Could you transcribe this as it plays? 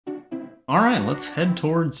Alright, let's head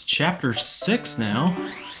towards chapter 6 now.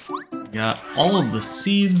 We got all of the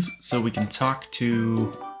seeds, so we can talk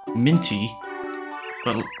to Minty.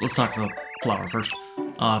 But let's talk to Flower first.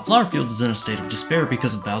 Flower Fields is in a state of despair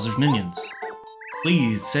because of Bowser's minions.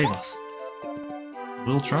 Please save us.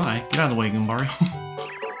 We'll try. Get out of the way, Goombario.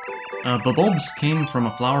 Bulbs came from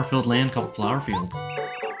a flower-filled land called Flower Fields.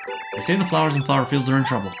 They say the flowers in Flower Fields are in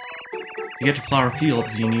trouble. To get to Flower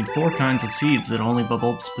Fields, you need 4 kinds of seeds that only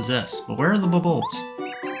Bulbs possess. But where are the Bulbs?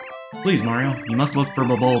 Please, Mario, you must look for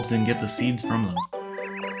Bulbs and get the seeds from them.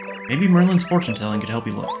 Maybe Merlin's fortune-telling could help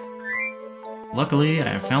you look. Luckily, I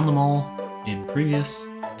have found them all in previous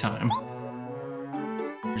time.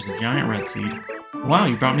 Here's a giant red seed. Wow,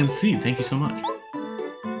 you brought me the seed. Thank you so much.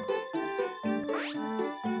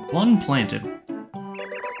 1 planted.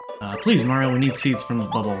 Please, Mario, we need seeds from the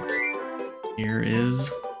Bulbs. Here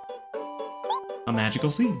is a magical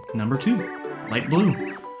seed. Number 2. Light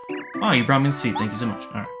blue. Wow, you brought me the seed. Thank you so much.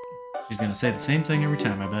 Alright. She's gonna say the same thing every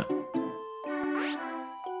time, I bet.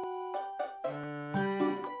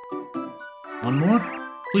 1 more?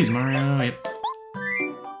 Please, Mario. Yep.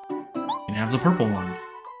 You can have the purple one.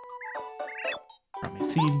 Brought me a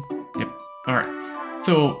seed. Yep. Alright.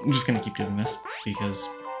 So, I'm just gonna keep doing this, because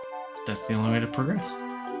that's the only way to progress.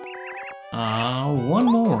 1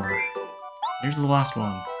 more. Here's the last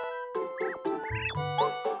one.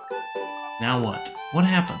 Now what? What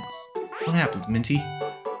happens? What happens, Minty?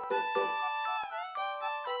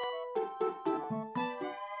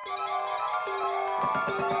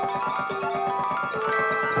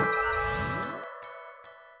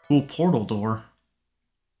 Cool portal door.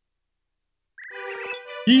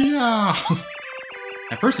 Yeah!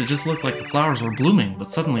 At first it just looked like the flowers were blooming, but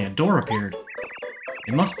suddenly a door appeared.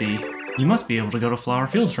 You must be able to go to Flower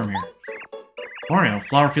Fields from here. Mario,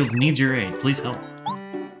 Flower Fields needs your aid. Please help.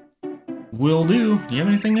 Will do. You have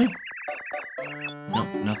anything new? Nope,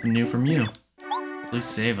 nothing new from you. Please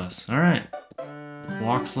save us. Alright.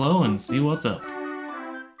 Walk slow and see what's up.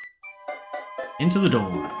 Into the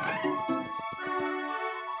door.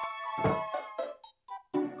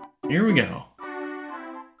 Here we go.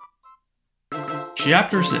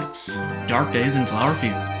 Chapter 6. Dark Days in Flower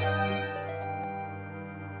Fields.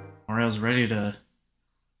 Mario's ready to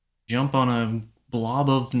jump on a blob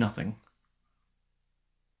of nothing.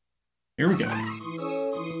 Here we go.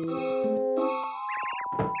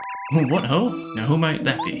 What ho? Now who might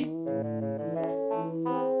that be?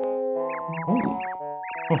 Oh.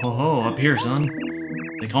 Ho ho ho, up here, son.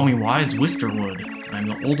 They call me Wise Wisterwood. I'm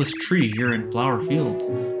the oldest tree here in Flower Fields.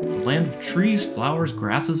 The land of trees, flowers,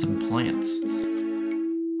 grasses, and plants.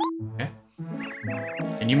 Okay.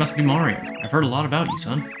 And you must be Mario. I've heard a lot about you,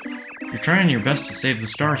 son. You're trying your best to save the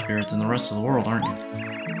star spirits and the rest of the world, aren't you?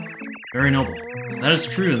 Very noble. If that is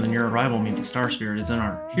true, then your arrival means a star spirit is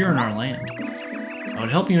here in our land. I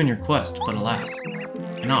would help you in your quest, but alas,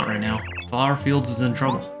 I cannot right now. Flower Fields is in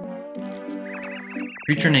trouble. A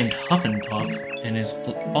creature named Huff and Puff and his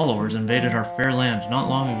followers invaded our fair land not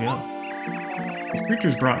long ago. These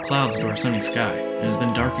creatures brought clouds to our sunny sky. It has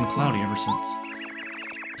been dark and cloudy ever since.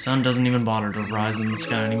 The sun doesn't even bother to rise in the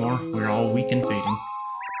sky anymore. We are all weak and fading.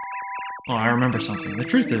 Oh, I remember something. The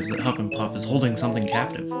truth is that Huff and Puff is holding something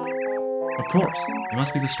captive. Of course, it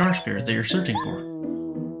must be the star spirit that you're searching for.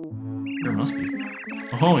 There must be.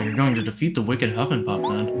 Oh, you're going to defeat the wicked Huff and Puff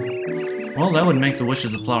then. Well, that would make the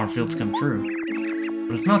wishes of Flower Fields come true.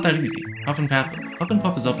 But it's not that easy. Huff and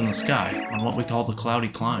Puff is up in the sky, on what we call the Cloudy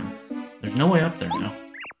Climb. There's no way up there now.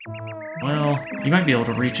 Well, you might be able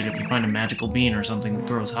to reach it if you find a magical bean or something that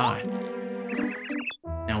grows high.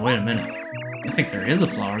 Now wait a minute. I think there is a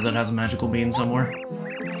flower that has a magical bean somewhere.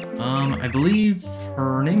 I believe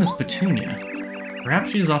her name is Petunia.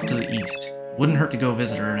 Perhaps she is off to the east. Wouldn't hurt to go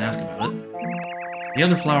visit her and ask about it. The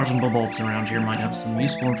other flowers and bulbs around here might have some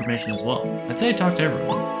useful information as well. I'd say talk to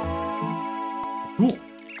everyone. Cool.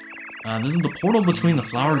 This is the portal between the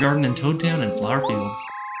Flower Garden in Toadtown and Flower Fields.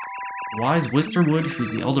 The wise Wisterwood,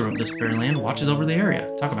 who's the elder of this fair land, watches over the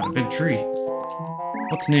area. Talk about a big tree.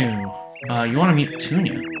 What's new? You want to meet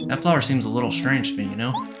Petunia. That flower seems a little strange to me, you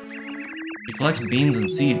know? She collects beans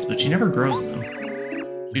and seeds, but she never grows them.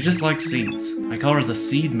 She just likes seeds. I call her the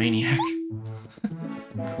Seed Maniac.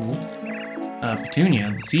 Cool.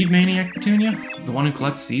 Petunia, the Seed Maniac Petunia? The one who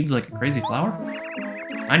collects seeds like a crazy flower?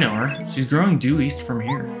 I know her. She's growing due east from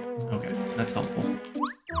here. Okay, that's helpful.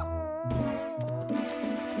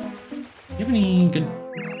 You have any good...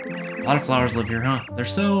 A lot of flowers live here, huh? They're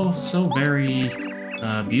so very...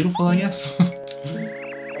 beautiful, I guess?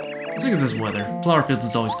 Let's look at this weather. Flower Fields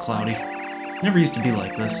is always cloudy. Never used to be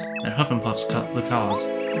like this, and Huff and Puff's the cause.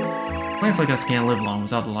 Plants like us can't live long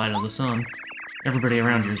without the light of the sun. Everybody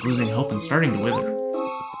around here is losing hope and starting to wither.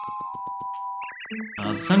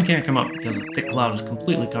 The sun can't come up because a thick cloud is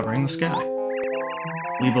completely covering the sky.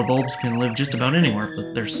 Weeba bulbs can live just about anywhere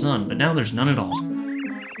if there's sun, but now there's none at all.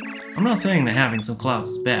 I'm not saying that having some clouds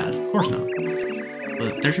is bad, of course not.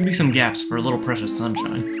 But there should be some gaps for a little precious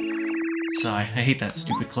sunshine. Sigh, I hate that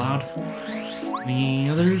stupid cloud. Any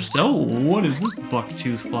others? Oh, what is this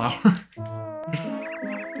bucktooth flower?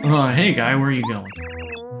 Hey guy, where are you going?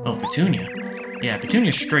 Oh, Petunia. Yeah,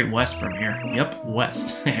 Petunia's straight west from here. Yep,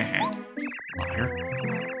 west. Liar.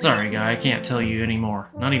 Sorry guy, I can't tell you anymore.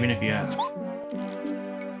 Not even if you ask.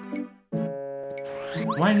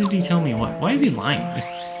 Why did he tell me what? Why is he lying to me?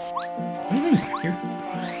 Anything back here?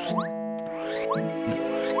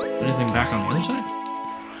 Anything back on the other side?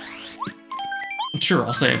 Sure,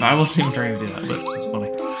 I'll save. I wasn't even trying to do that, but it's funny.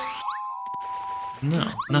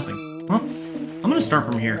 No, nothing. Well, I'm gonna start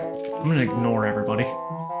from here. I'm gonna ignore everybody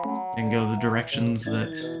and go the directions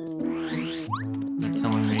that they're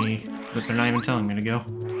telling me, that they're not even telling me to go.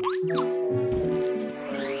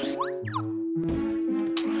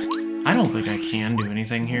 I don't think I can do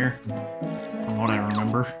anything here, from what I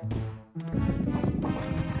remember.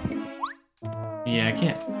 Yeah, I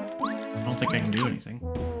can't. I don't think I can do anything.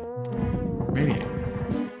 Maybe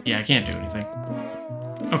yeah, I can't do anything.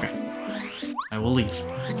 Okay. I will leave.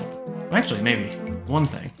 Well, actually, maybe one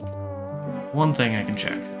thing. One thing I can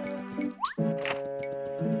check.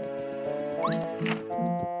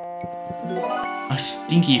 A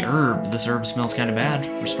stinky herb. This herb smells kind of bad.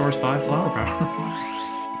 Restores 5 flower power.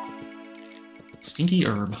 Stinky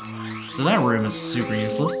herb. So that room is super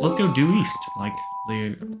useless. Let's go due east, like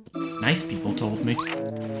the nice people told me.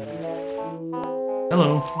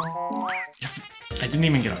 Hello. I didn't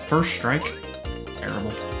even get a first strike.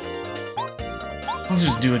 Terrible. Let's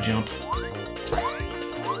just do a jump.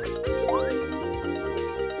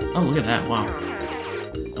 Oh, look at that. Wow.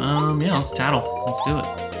 Yeah, let's tattle. Let's do it.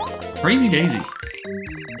 Crazy Dayzee.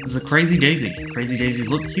 This is a Crazy Dayzee. Crazy Dayzees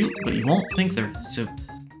look cute, but you won't think they're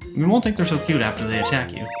so cute after they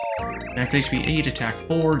attack you. Max HP 8, attack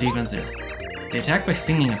 4, defense 0. They attack by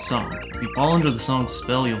singing a song. If you fall under the song's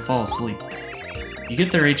spell, you'll fall asleep. If you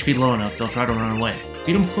get their HP low enough, they'll try to run away.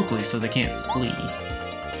 Beat them quickly so they can't flee.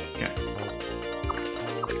 Okay.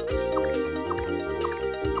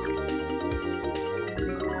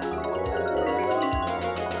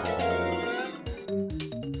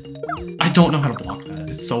 I don't know how to block that.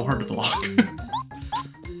 It's so hard to block.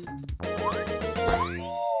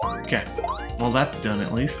 Okay. Well, that's done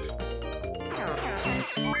at least.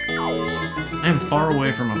 I am far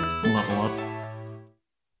away from a level up.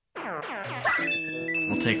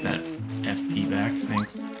 We'll take that FP back,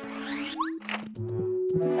 thanks.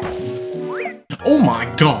 Oh my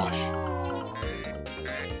gosh!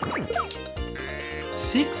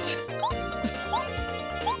 6?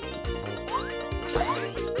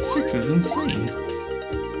 6 is insane.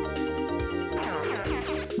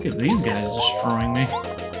 Look at these guys destroying me.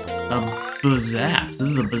 A Bazap. This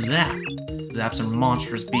is a Bazap. Zaps are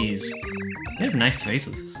monstrous bees. They have nice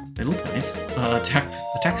faces. They look nice.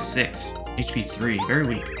 Attack 6. HP 3. Very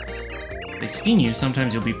weak. If they sting you,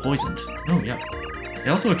 sometimes you'll be poisoned. Oh, yuck. They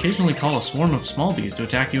also occasionally call a swarm of small bees to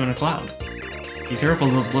attack you in a cloud. Be careful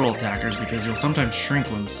of those little attackers because you'll sometimes shrink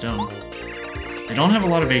when stung. They don't have a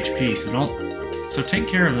lot of HP, so take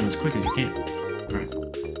care of them as quick as you can. Alright.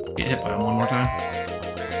 Get hit by them one more time.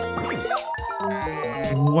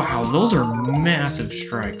 Wow, those are massive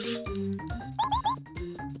strikes.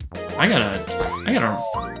 I gotta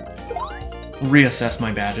reassess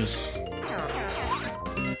my badges.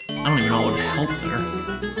 I don't even know what would help there.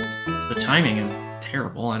 The timing is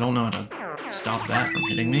terrible. I don't know how to stop that from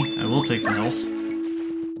hitting me. I will take the health.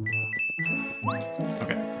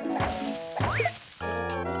 Okay.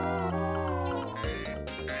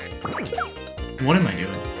 What am I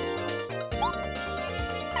doing?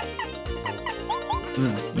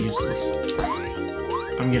 This is useless.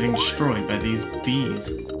 I'm getting destroyed by these bees.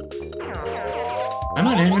 I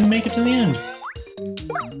might even make it to the end.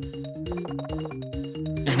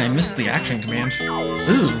 And I missed the action command.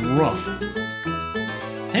 This is rough.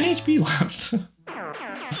 10 HP left.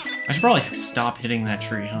 I should probably stop hitting that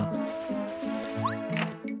tree, huh?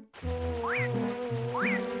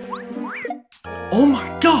 Oh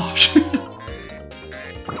my gosh!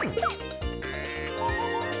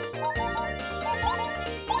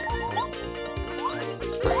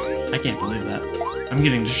 I can't believe that. I'm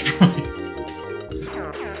getting destroyed.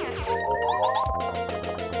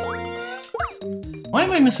 Why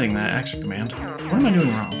am I missing that action command? What am I doing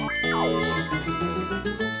wrong?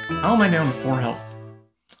 How am I down to 4 health?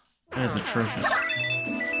 That is atrocious.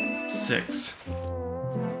 6.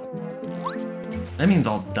 That means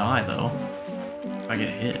I'll die, though, if I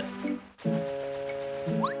get hit.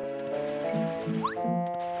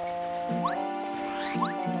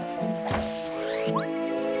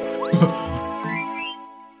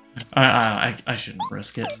 I shouldn't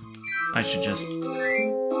risk it. I should just...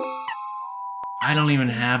 I don't even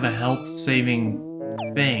have a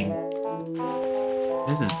health-saving thing.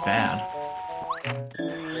 This is bad.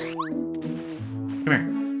 Come here.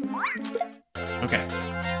 Okay.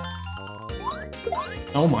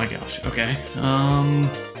 Oh my gosh, okay.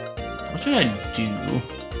 What should I do?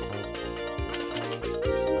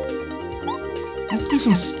 Let's do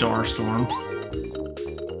some Starstorm.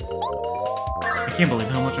 I can't believe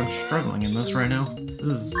how much I'm struggling in this right now. This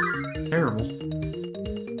is terrible.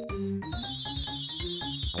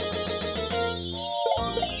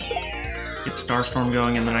 Get Starstorm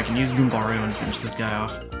going, and then I can use Goombario and finish this guy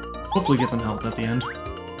off. Hopefully get some health at the end.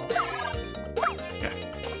 Okay.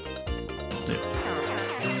 I'll do.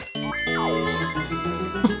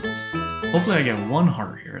 Hopefully I get one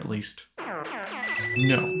heart here at least.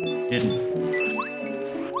 No, didn't.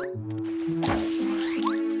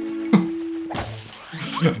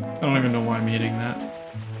 I don't even know why I'm hitting that.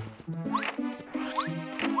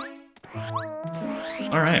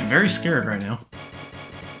 Alright, I'm very scared right now.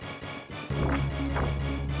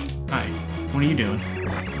 Hi, what are you doing?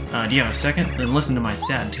 Do you have a second? Then listen to my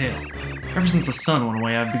sad tale. Ever since the sun went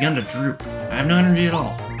away, I've begun to droop. I have no energy at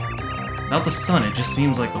all. Without the sun, it just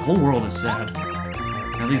seems like the whole world is sad.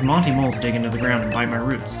 Now these Monty moles dig into the ground and bite my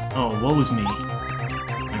roots. Oh, woe is me.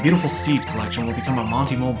 My beautiful seed collection will become a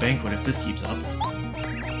Monty mole banquet if this keeps up.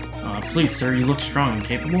 Please, sir, you look strong and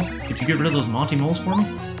capable. Could you get rid of those Monty moles for me?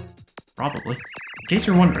 Probably. In case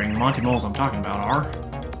you're wondering, the Monty moles I'm talking about are...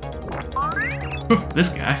 this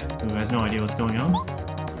guy, who has no idea what's going on.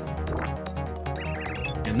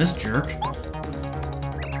 And this jerk.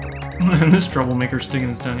 And this troublemaker sticking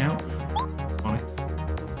his tongue out. It's funny.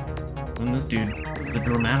 And this dude, the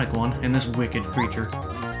dramatic one, and this wicked creature.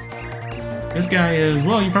 This guy is,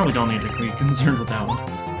 well, you probably don't need to be concerned with that one.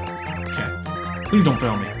 Okay. Please don't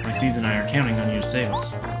fail me. My seeds and I are counting on you to save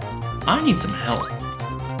us. I need some health.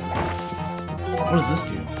 What does this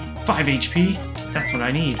do? 5 HP? That's what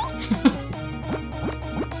I need.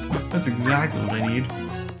 That's exactly what I need.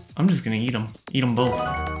 I'm just gonna eat them. Eat them both.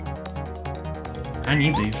 I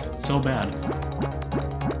need these so bad.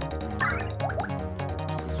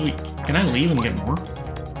 Sweet. Can I leave and get more?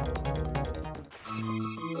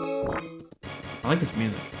 I like this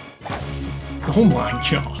music. Oh my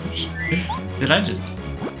gosh. Did I just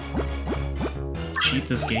cheat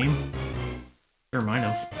this game? Sure, might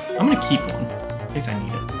have. I'm gonna keep one, in case I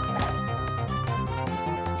need it.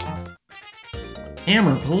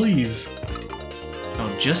 Hammer, please! Oh,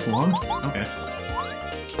 just one? Okay.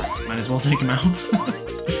 Might as well take him out.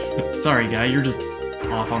 Sorry, guy, you're just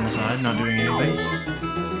off on the side, not doing anything.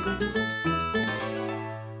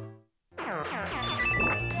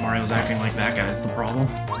 Mario's acting like that guy's the problem.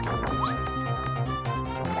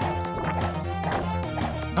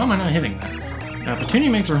 How am I not hitting that? Now, Petunia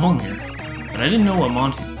makes her home here, but I didn't know what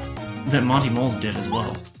Monty moles did as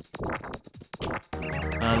well.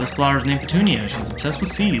 This flower's named Petunia. She's obsessed with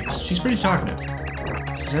seeds. She's pretty talkative.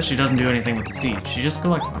 She says she doesn't do anything with the seeds. She just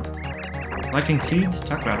collects them. Collecting seeds?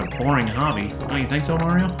 Talk about a boring hobby. Don't you think so,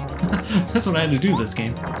 Mario? That's what I had to do this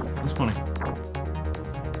game. It's funny.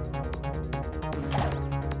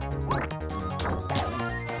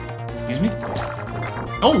 Excuse me?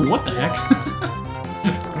 Oh, what the heck?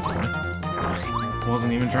 That's funny.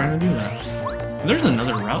 Wasn't even trying to do that. There's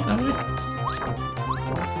another route that way?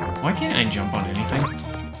 Why can't I jump on anything?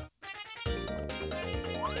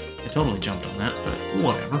 I totally jumped on that, but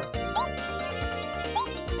whatever.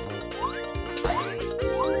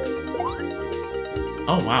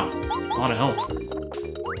 Oh wow, a lot of health.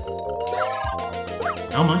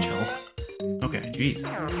 How much health? Okay, jeez.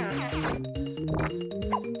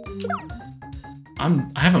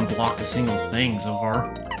 I haven't blocked a single thing so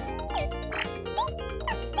far.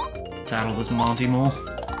 Tattle this Monty mole.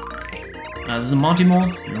 This is a Monty mole.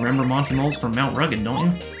 You remember Monty moles from Mount Rugged, don't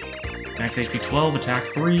you? Max HP 12, attack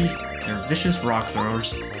 3. They're vicious rock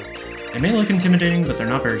throwers. They may look intimidating, but they're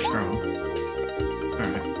not very strong.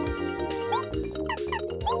 Alright.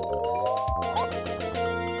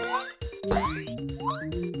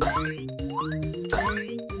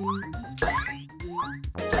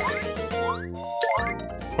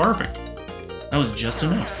 Perfect. That was just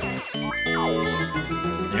enough.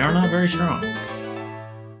 They are not very strong.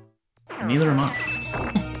 Neither am I.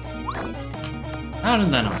 How did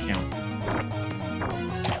that not count?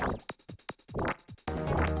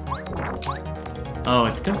 Oh,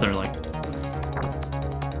 it's because they're like...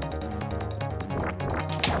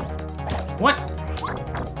 What?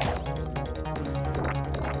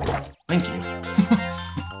 Thank you.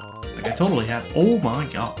 Like, I totally have. Oh my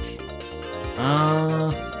gosh. Do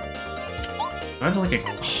I have like a...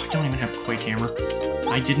 Oh, I don't even have a Quake hammer.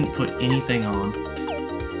 I didn't put anything on.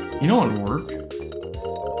 You know what would work?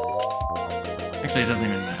 Actually, it doesn't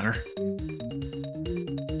even matter.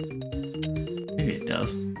 Maybe it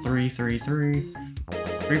does. 3, 3, 3.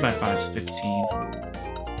 3 by 5 is 15.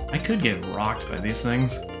 I could get rocked by these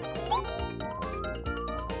things.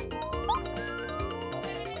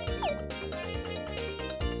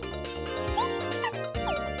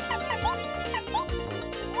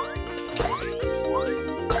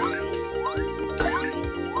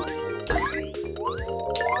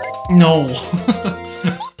 No!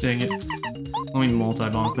 Dang it. Let me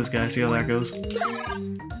multi-bonk this guy, see how that goes.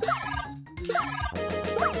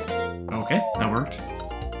 Okay, that worked.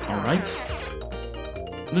 Alright.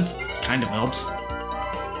 This kind of helps.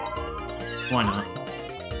 Why not?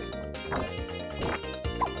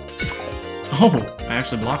 Oh! I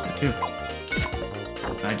actually blocked it too.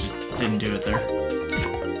 I just didn't do it there.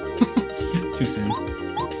 Too soon.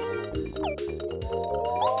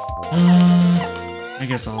 I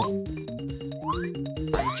guess I'll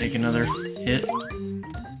take another hit.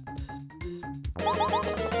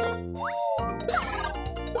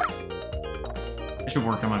 I should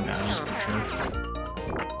work on my badges for sure.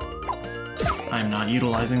 I'm not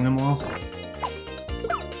utilizing them well.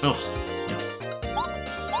 Oh, yeah.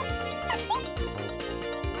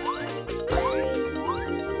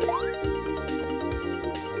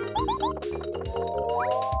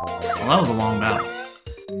 Well, that was a long battle.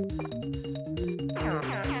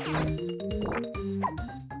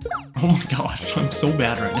 Oh my gosh, I'm so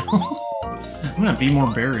bad right now. I'm gonna have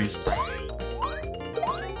more berries.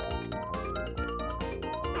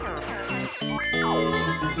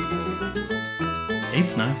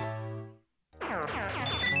 Eight's nice.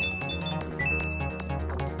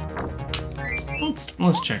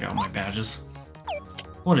 Let's check out my badges.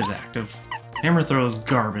 What is active? Hammer throw is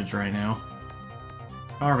garbage right now.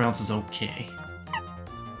 Power bounce is okay.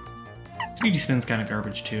 Speedy spin's kind of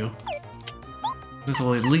garbage too. This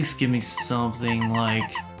will at least give me something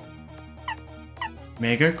like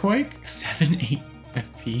Mega Quake? 7-8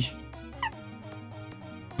 FP.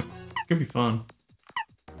 Could be fun.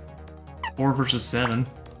 4 versus 7.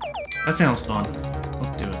 That sounds fun.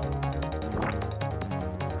 Let's do it.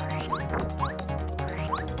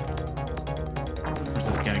 Where's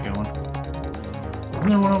this guy going?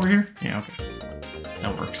 Isn't there one over here? Yeah, okay.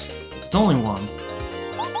 That works. If it's only one,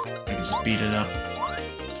 I can just beat it up.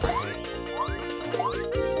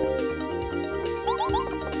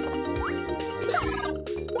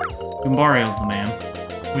 Goombario's the man.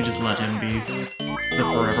 We just let him be the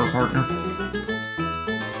forever partner.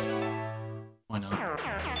 Why not?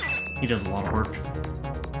 He does a lot of work.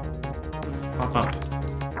 Pop up.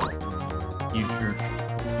 You jerk.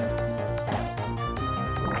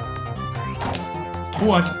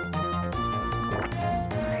 What?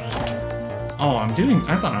 Oh,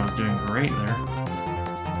 I thought I was doing great there.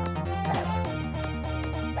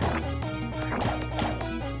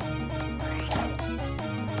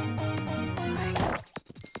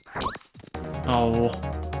 Oh.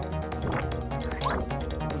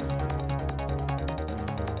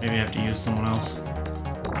 Maybe I have to use someone else.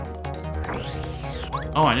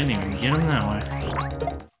 Oh, I didn't even get him that way.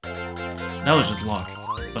 That was just luck,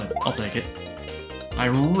 but I'll take it. I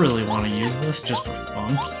really want to use this just for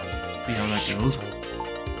fun. See how that goes.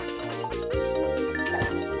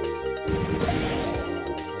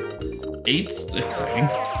 Eight's exciting.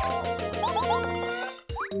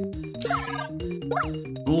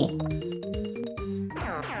 Cool.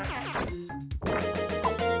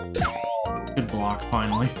 Good block,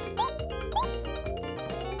 finally.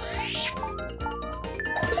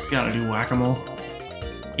 Gotta do whack-a-mole.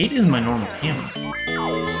 8 is my normal hammer.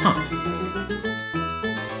 Huh.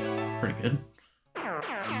 Pretty good.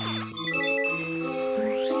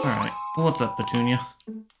 Alright, what's up, Petunia?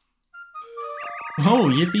 Oh,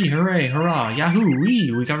 yippee, hooray, hurrah, yahoo,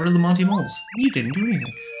 wee! We got rid of the Monty Moles. You didn't do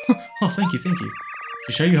anything. Oh, thank you, thank you.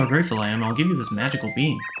 To show you how grateful I am, I'll give you this magical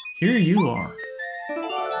bean. Here you are.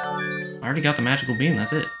 I already got the magical bean,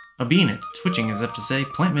 that's it. A bean, it's twitching as if to say,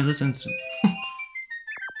 plant me this instant.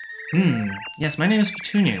 Yes, my name is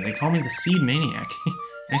Petunia. They call me the Seed Maniac.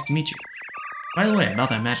 Nice to meet you. By the way, about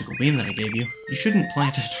that magical bean that I gave you, you shouldn't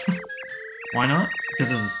plant it. Why not?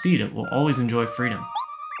 Because as a seed, it will always enjoy freedom.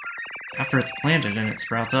 After it's planted and it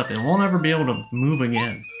sprouts up, it won't ever be able to move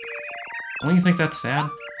again. Don't you think that's sad?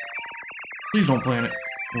 Please don't plant it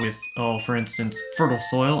with, oh, for instance, fertile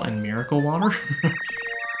soil and miracle water.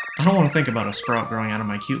 I don't want to think about a sprout growing out of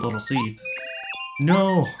my cute little seed.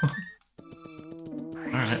 No!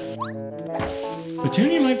 Alright.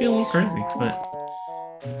 Petunia might be a little crazy, but...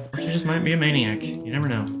 Or she just might be a maniac. You never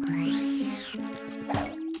know.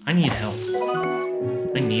 I need health.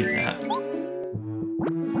 I need that.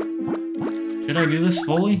 Should I do this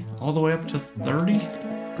fully? All the way up to 30?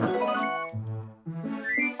 Or...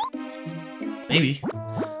 Maybe.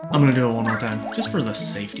 I'm gonna do it one more time, just for the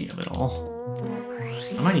safety of it all.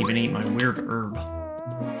 I might even eat my weird herb.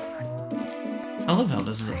 I love how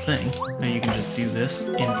this is a thing. Now you can just do this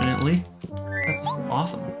infinitely. That's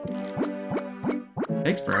awesome.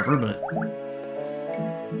 Takes forever, but...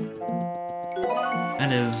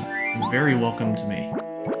 that is very welcome to me.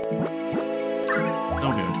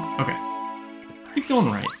 So good. Okay. Keep going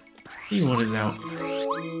right. See what is out to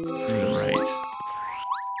the right.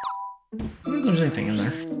 I wonder if there's anything in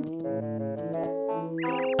there.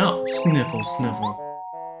 Oh, sniffle, sniffle.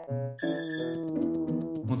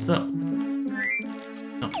 What's up?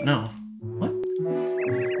 Oh, no. What?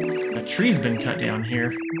 A tree's been cut down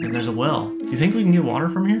here, and there's a well. Do you think we can get water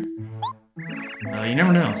from here? You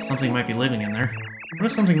never know. Something might be living in there. What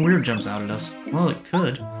if something weird jumps out at us? Well, it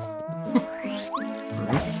could.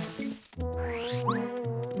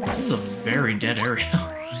 This is a very dead area.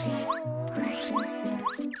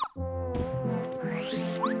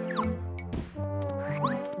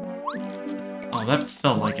 Oh, that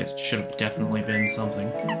felt like it should have definitely been something.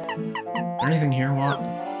 Is there anything here, Wat?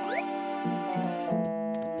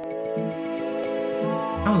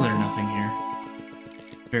 How is there nothing here?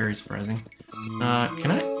 Very surprising.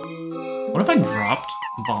 Can I... What if I dropped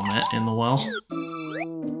Bombette in the well?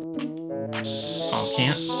 Oh,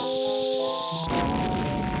 can't?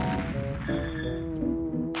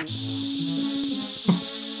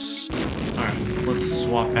 Alright, let's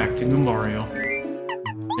swap back to Goombario.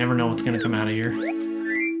 Never know what's gonna come out of here.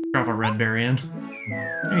 Drop a red berry in.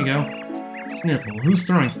 There you go. Sniffle, who's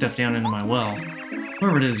throwing stuff down into my well?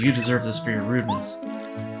 Whoever it is, you deserve this for your rudeness.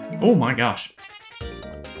 Oh my gosh.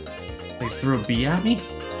 They threw a bee at me?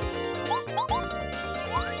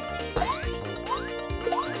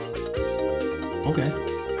 Okay.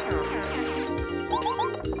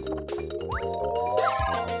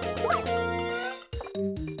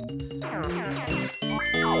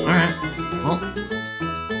 Alright, well.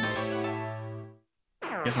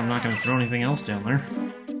 Guess I'm not gonna throw anything else down there.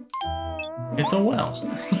 It's a well.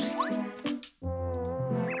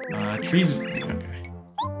 Trees... okay.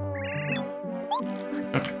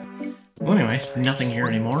 Okay. Well, anyway, nothing here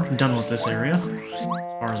anymore. I'm done with this area, as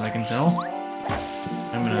far as I can tell.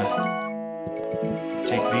 I'm gonna...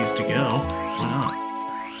 take these to go. Why not?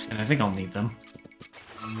 And I think I'll need them.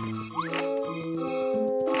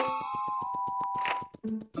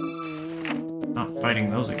 Not fighting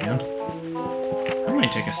those again. I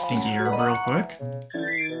might take a stinky herb real quick.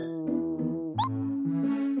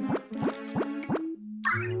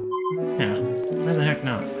 Yeah, why the heck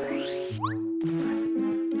not?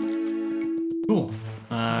 Cool.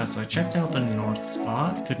 So I checked out the north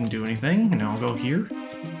spot, couldn't do anything. Now I'll go here.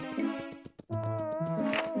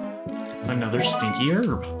 Another stinky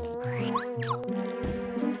herb.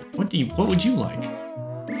 What would you like?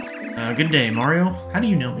 Good day, Mario. How do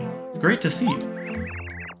you know me? It's great to see you.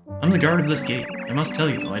 I'm the guard of this gate. I must tell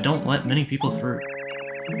you, though, I don't let many people through.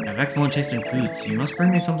 I have excellent taste in food, so you must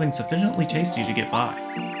bring me something sufficiently tasty to get by.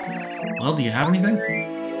 Well, do you have anything?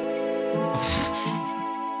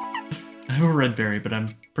 I have a red berry, but I'm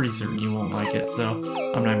pretty certain you won't like it, so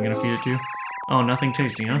I'm not even gonna feed it to you. Oh, nothing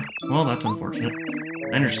tasty, huh? Well, that's unfortunate.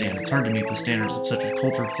 I understand, it's hard to meet the standards of such a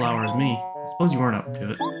cultured flower as me. I suppose you weren't up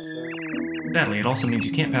to it. Sadly, it also means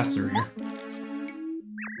you can't pass through here.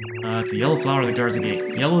 It's a yellow flower that guards the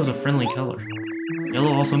gate. Yellow is a friendly color.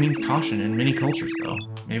 Yellow also means caution in many cultures, though.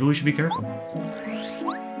 Maybe we should be careful.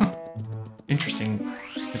 Huh. Interesting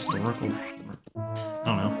historical... I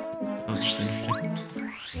don't know. That was just interesting.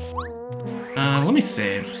 Let me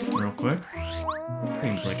save real quick.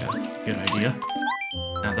 Seems like a good idea.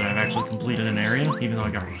 Now that I've actually completed an area, even though I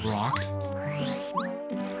got rocked.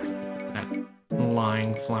 That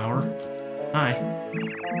lying flower. Hi.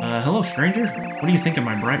 Hello, stranger. What do you think of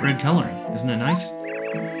my bright red coloring? Isn't it nice?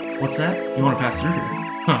 What's that? You want to pass through here?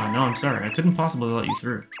 Huh, no, I'm sorry. I couldn't possibly let you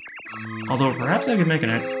through. Although, perhaps I could make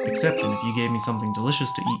an exception if you gave me something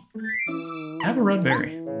delicious to eat. Have a red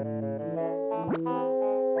berry.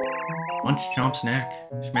 Munch, chomp, snack.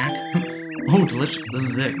 Schmack. Oh, delicious. This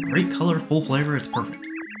is it. Great color, full flavor. It's perfect.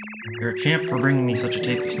 You're a champ for bringing me such a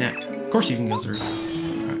tasty snack. Of course you can go through.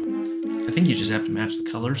 Alright. I think you just have to match the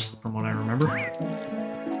colors, from what I remember.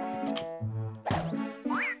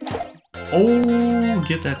 Oh,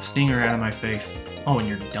 get that stinger out of my face. Oh, and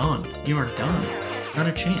you're done. You are done. Not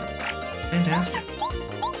a chance. Fantastic.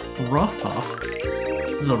 Rough Puff.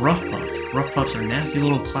 This is a Rough Puff. Rough Puffs are nasty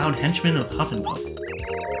little cloud henchmen of Huff and Puff.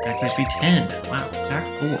 Max HP 10. Wow. Attack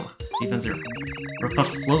 4. Defense 0. Rough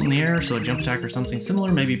Puffs float in the air, so a jump attack or something similar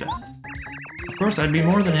may be best. Of course, I'd be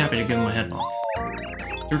more than happy to give him a head bonk.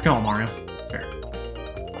 It's your call, Mario. Fair.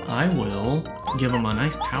 I will give him a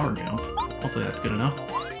nice power jump. Hopefully that's good enough.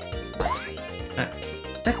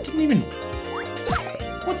 That didn't even...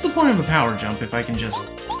 What's the point of a power jump if I can just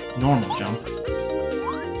normal jump?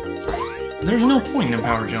 There's no point in a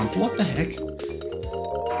power jump. What the heck?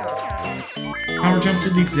 Power jump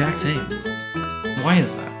did the exact same. Why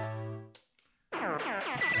is that?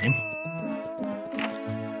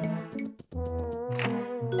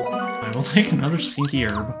 I will take another stinky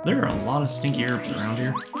herb. There are a lot of stinky herbs around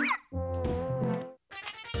here.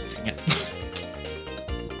 Dang it.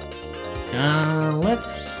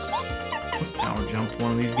 Let's power jump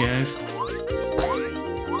one of these guys.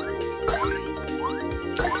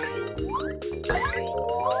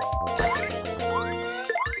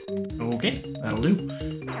 Okay, that'll do.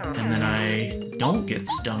 And then I don't get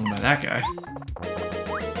stung by that guy.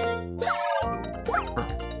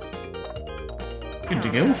 Perfect. Good to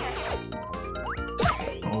go.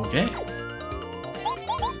 Okay.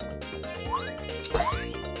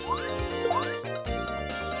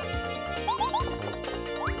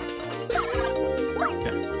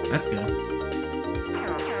 That's good.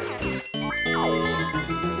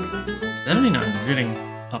 79, we're getting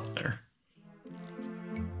up there.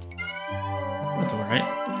 That's alright.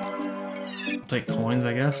 I'll take coins,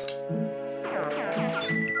 I guess.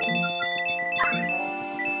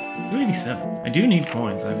 287. I do need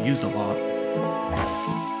coins, I've used a lot.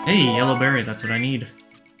 Hey, yellow berry, that's what I need.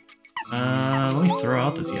 Let me throw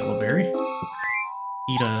out this yellow berry.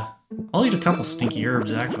 I'll eat a couple stinky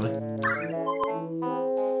herbs, actually.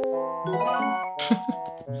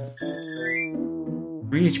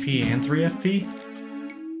 3 HP and 3 FP?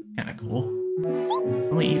 Kinda cool.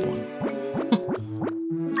 I'll only eat one.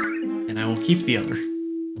 And I will keep the other.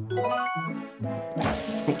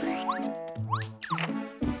 Cool.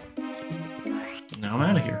 Now I'm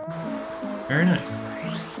out of here. Very nice.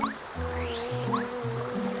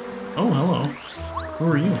 Oh, hello. Who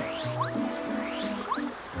are you?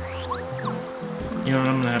 You know what,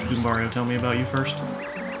 I'm gonna have Mario tell me about you first.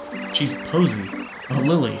 She's Posy. Oh,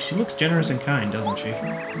 Lily. She looks generous and kind, doesn't she?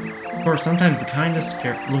 Of course, sometimes the kindest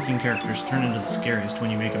looking characters turn into the scariest when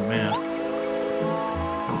you make them mad.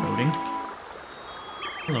 Eroding.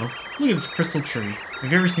 Hello. Look at this crystal tree. Have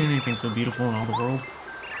you ever seen anything so beautiful in all the world?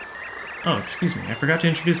 Oh, excuse me. I forgot to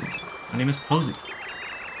introduce myself. My name is Posy.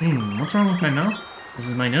 What's wrong with my mouth? This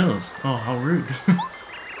is my nose. Oh, how rude.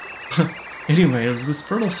 Anyway, it was this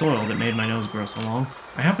fertile soil that made my nose grow so long.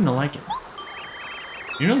 I happen to like it.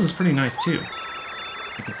 Your nose is pretty nice, too.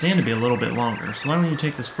 It could stand to be a little bit longer, so why don't you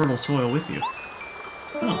take this fertile soil with you?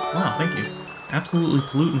 Oh, wow, thank you. Absolutely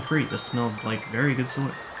pollutant-free. This smells like very good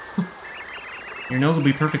soil. Your nose will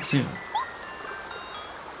be perfect soon.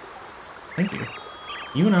 Thank you.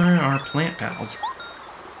 You and I are plant pals.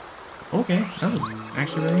 Okay, that was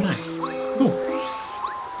actually really nice. Cool.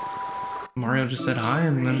 Mario just said hi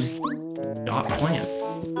and then got plant.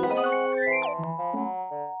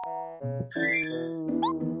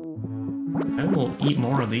 I will eat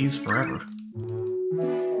more of these forever.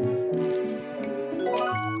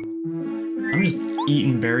 I'm just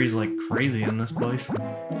eating berries like crazy in this place.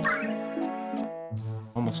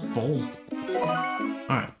 Almost full.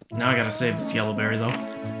 Alright, now I gotta save this yellow berry though.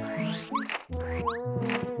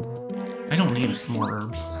 I don't need more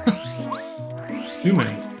herbs. Too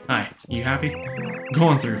many. Hi, you happy? Go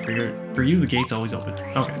on through. For you, the gate's always open.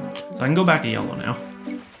 Okay, so I can go back to yellow now.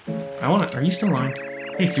 Are you still lying?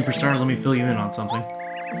 Hey, Superstar, let me fill you in on something.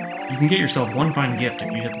 You can get yourself one fine gift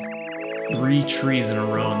if you hit the 3 trees in a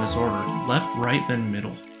row in this order. Left, right, then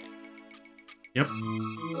middle. Yep.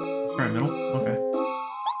 Alright, middle. Okay.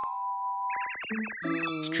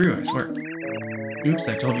 It's true, I swear. Oops,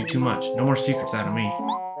 I told you too much. No more secrets out of me.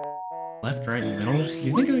 Left, right, and middle?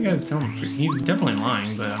 You think the guy's telling the truth? He's definitely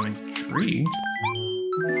lying, but I'm intrigued.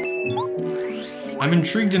 I'm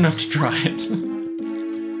intrigued enough to try it.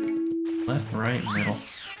 Left, right, middle.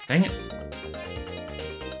 Dang it.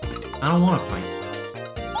 I don't want to fight.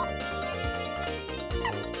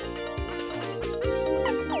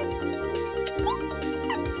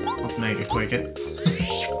 Let's make it quick it.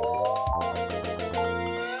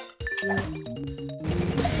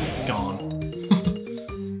 Gone.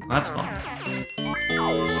 That's fun.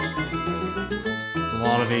 It's a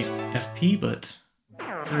lot of FP, but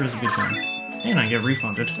sure is a good time. And I get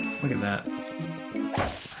refunded. Look at that.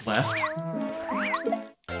 Left.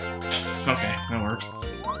 Okay, that works.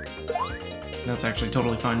 That's actually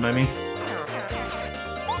totally fine by me.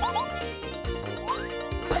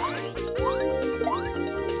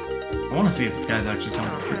 I want to see if this guy's actually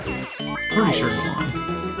telling the truth. Pretty sure he's lying.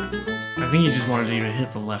 I think he just wanted you to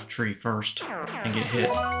hit the left tree first and get hit.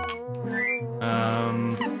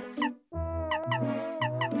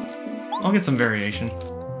 I'll get some variation.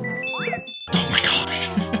 Oh my gosh!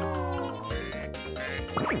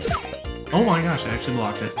 Oh my gosh, I actually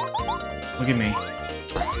blocked it. Look at me.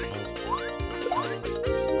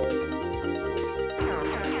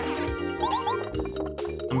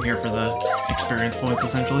 I'm here for the experience points,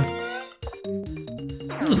 essentially.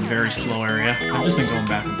 This is a very slow area. I've just been going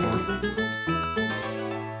back and forth.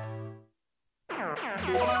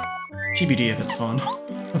 TBD if it's fun.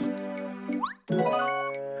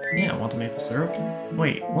 Yeah, I want the maple syrup.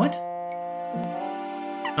 Wait, what?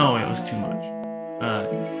 Oh, it was too much.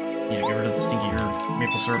 Yeah, get rid of the stinky herb.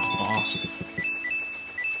 Maple syrup's boss.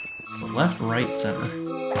 The left, right, center.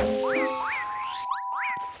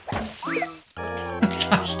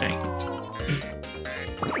 Gosh dang it.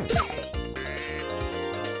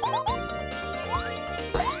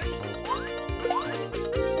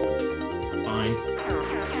 Fine.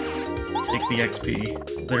 Take the XP.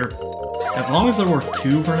 As long as they're worth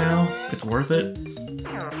 2 for now, it's worth it.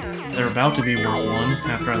 They're about to be worth 1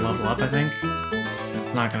 after I level up, I think.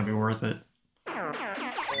 It's not gonna be worth it.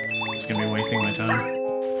 It's gonna be wasting my time.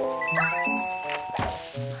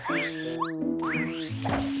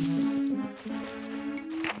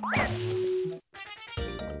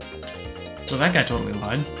 So that guy totally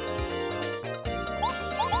lied.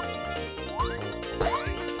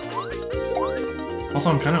 Also,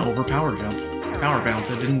 I'm kind of over power jump. Power bounce,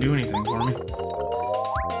 it didn't do anything for me.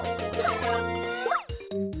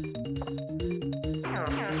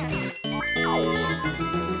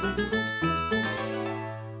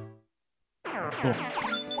 Cool.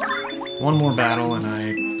 One more battle and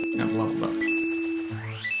I have leveled up.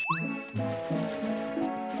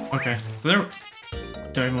 Okay, so there...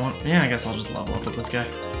 Do I even want... Yeah, I guess I'll just level up with this guy.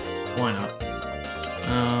 Why not?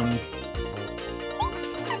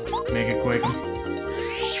 Make it quick.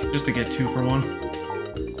 Just to get 2 for 1.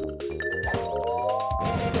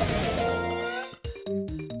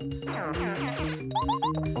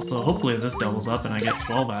 Also, hopefully this doubles up and I get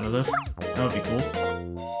 12 out of this. That would be cool.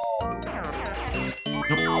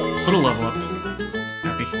 Nope. Put a level up.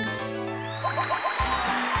 Happy.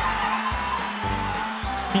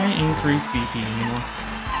 Can't increase BP anymore.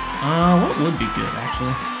 What would be good,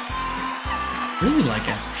 actually? Really like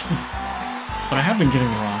FP. But I have been getting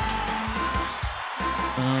rocked.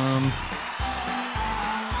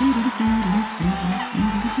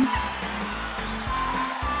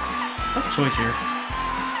 Tough choice here.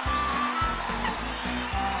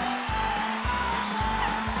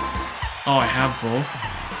 Oh, I have both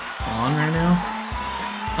on right now?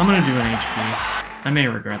 I'm gonna do an HP. I may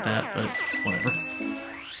regret that, but whatever.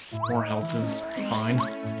 More health is fine.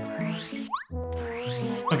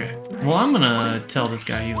 Okay, well I'm gonna tell this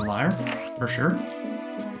guy he's a liar, for sure.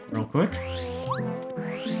 Real quick.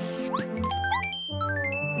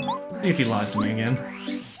 See if he lies to me again.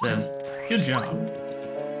 Says, good job.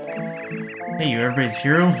 Hey, you everybody's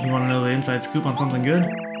hero? You wanna know the inside scoop on something good?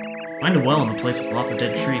 Find a well in a place with lots of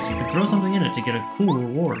dead trees. You can throw something in it to get a cool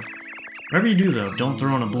reward. Whatever you do, though, don't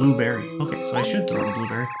throw in a blueberry. Okay, so I should throw in a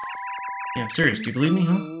blueberry. Yeah, I'm serious. Do you believe me,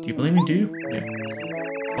 huh? Do you believe me, do you? Yeah.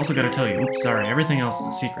 Also gotta tell you, oops, sorry, everything else is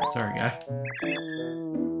a secret. Sorry, guy.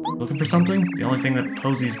 Looking for something? The only thing that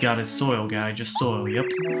Posy's got is soil, guy. Just soil, yep.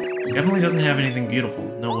 She definitely doesn't have anything beautiful.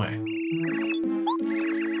 No way.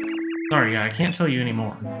 Sorry, guy, I can't tell you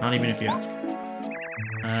anymore. Not even if you ask.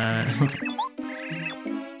 Okay.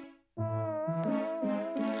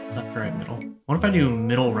 Left, right, middle. What if I do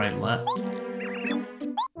middle, right, left?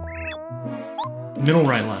 Middle,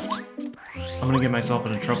 right, left. I'm gonna get myself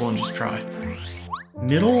into trouble and just try.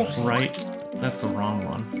 Middle, right... That's the wrong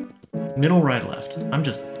one. Middle, right, left. I'm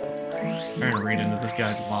just trying to read into this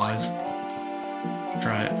guy's lies.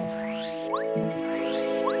 Try it.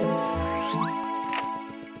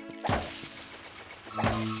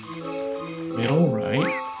 Middle,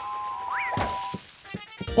 right.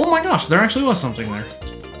 Oh my gosh, there actually was something there.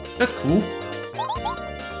 That's cool.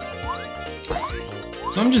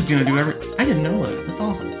 So I'm just gonna do I didn't know that. That's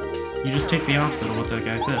awesome. You just take the opposite of what that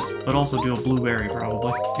guy says, but also do a blueberry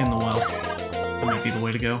probably in the well. That might be the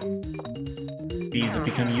way to go. These have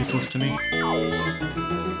become useless to me.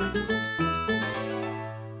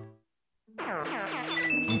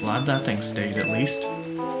 I'm glad that thing stayed at least.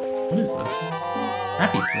 What is this?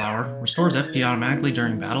 Happy Flower. Restores FP automatically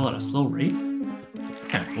during battle at a slow rate?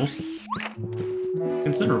 Kinda cool.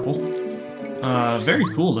 Considerable. Very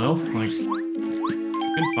cool though. Like,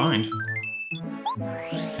 good find.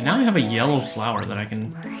 And now I have a yellow flower that I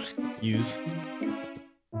can use.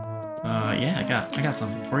 Yeah, I got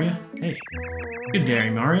something for you. Hey. Good day,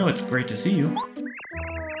 Mario. It's great to see you.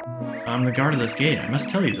 I'm the guard of this gate. I must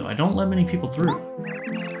tell you, though, I don't let many people through.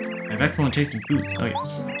 I have excellent taste in foods. Oh,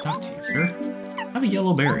 yes. Talk to you, sir. Have a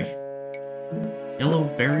yellow berry. Yellow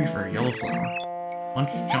berry for a yellow flower. Munch,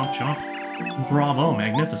 chomp, chomp. Bravo,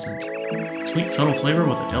 magnificent. Sweet, subtle flavor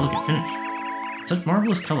with a delicate finish. Such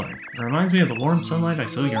marvelous coloring. It reminds me of the warm sunlight I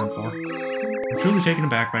so yearn for. I'm truly taken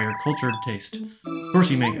aback by your cultured taste. Of course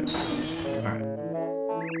you may go. Alright.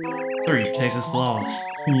 Sorry, your taste is flawless.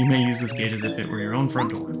 You may use this gate as if it were your own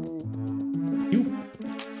front door. You.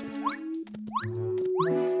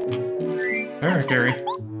 Paracary.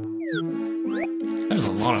 There's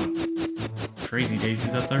a lot of crazy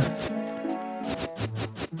daisies up there.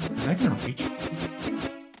 Is that gonna reach?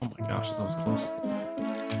 Oh my gosh, that was close.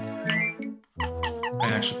 I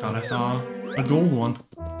actually thought I saw a gold one.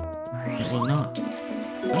 It was not.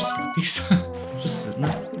 There's a piece. Just sitting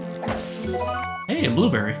there. Hey, a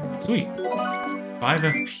blueberry. Sweet. 5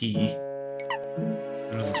 FP.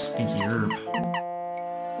 That was a stinky herb.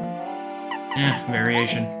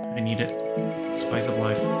 Variation. I need it. It's the spice of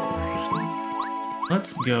life.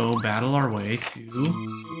 Let's go battle our way to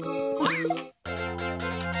this.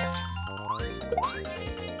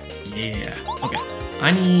 Yeah. Okay.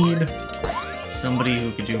 I need somebody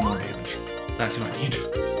who could do more damage. That's who I need.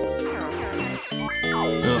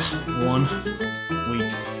 Ugh, 1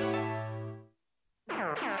 weak.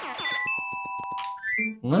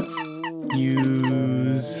 Let's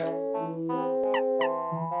use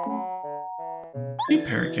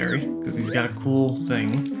Paracary, because he's got a cool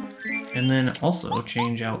thing. And then also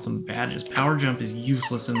change out some badges. Power Jump is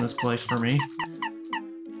useless in this place for me.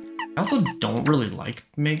 I also don't really like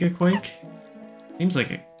Mega Quake. Seems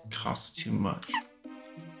like it costs too much.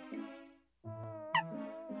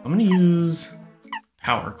 I'm gonna use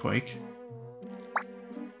Power Quake.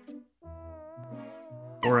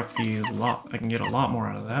 4 FP is a lot. I can get a lot more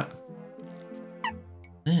out of that.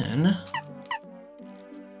 Then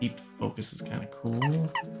Deep Focus is kind of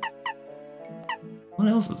cool. What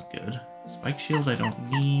else is good? Spike Shield I don't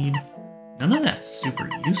need. None of that's super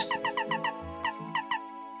useful.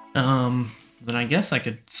 Then I guess I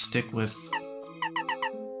could stick with...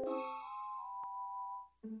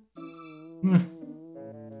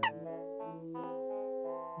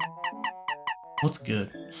 What's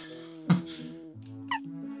good?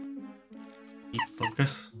 Deep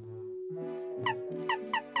Focus.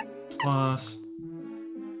 Plus...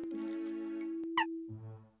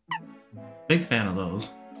 Big fan of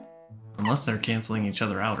those. Unless they're canceling each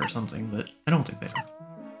other out or something, but I don't think they are.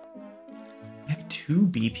 I have 2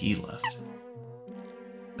 BP left.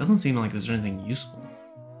 Doesn't seem like there's anything useful.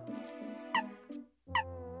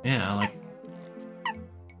 Yeah, like... I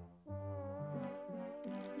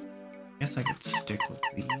guess I could stick with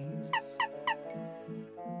these.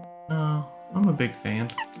 No, I'm a big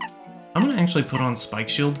fan. I'm gonna actually put on Spike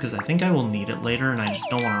Shield because I think I will need it later and I just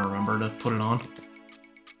don't want to remember to put it on.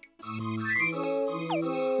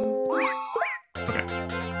 Okay.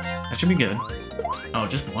 That should be good. Oh,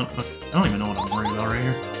 just one? Okay. I don't even know what I'm worried about right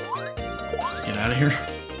here. Let's get out of here.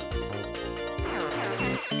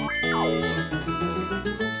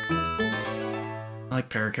 I like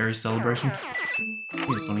Paracary's celebration.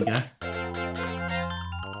 He's a funny guy.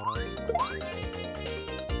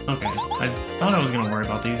 Okay, I thought I was gonna worry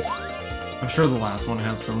about these. I'm sure the last one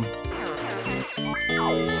has some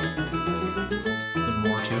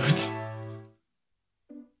more to it.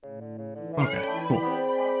 Okay, cool.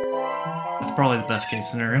 That's probably the best case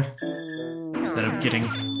scenario. Instead of getting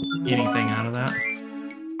anything out of that.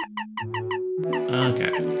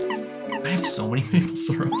 Okay. I have so many maple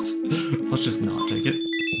syrups. Let's just not take it.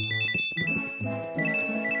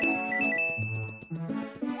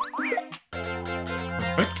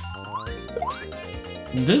 Perfect.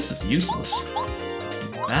 This is useless.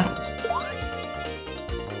 Battles.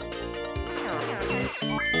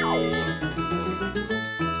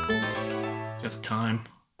 Just time.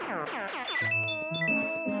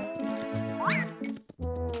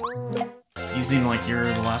 You seem like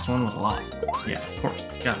you're the last one with a lot. Yeah, of course.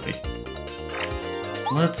 Gotta be.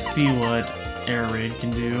 Let's see what Air Raid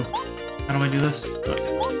can do. How do I do this?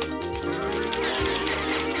 Okay.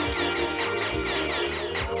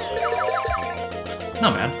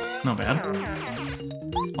 Not bad. Not bad.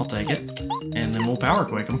 I'll take it. And then we'll Power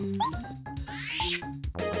Quake them.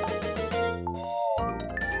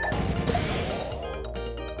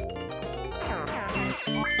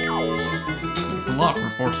 It's a lot for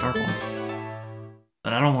 4 star points. But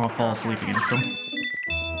but I don't want to fall asleep against them.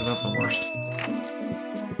 That's the worst.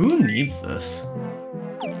 Who needs this?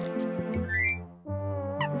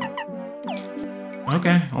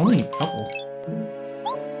 Okay, only a couple.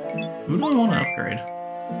 Who do I want to upgrade?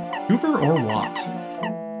 Cooper or Watt?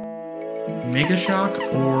 Mega Shock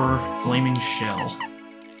or Flaming Shell?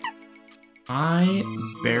 I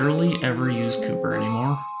barely ever use Cooper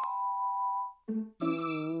anymore.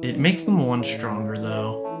 It makes them one stronger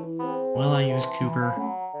though. Will I use Cooper?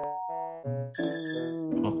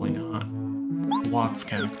 Probably not. Watt's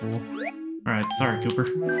kind of cool. Alright, sorry Cooper.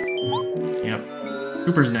 Yep.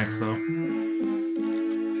 Cooper's next though.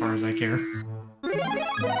 As far as I care.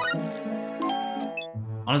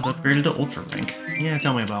 Watt is upgraded to Ultra Rank. Yeah,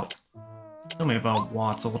 tell me about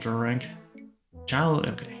Watt's Ultra Rank. Child,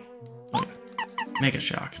 okay. Mega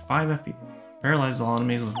Shock, 5 FP. Paralyzes all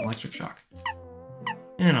enemies with electric shock.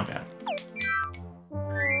 Yeah, not bad.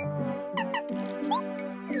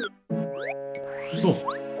 Cool.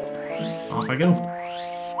 Off I go.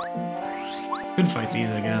 Could fight these,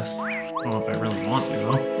 I guess. I don't know if I really want to,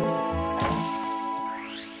 though.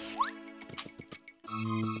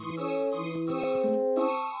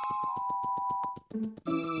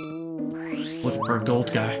 Looking for a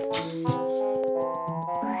gold guy.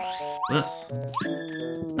 This?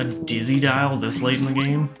 A Dayzee dial this late in the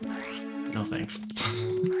game? No thanks.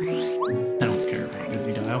 I don't care about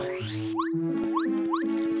Dayzee dial.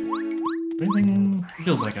 Anything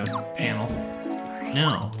feels like a panel.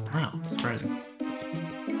 No. Wow, surprising.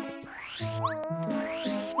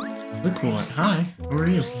 The cool one. Hi, who are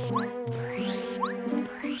you?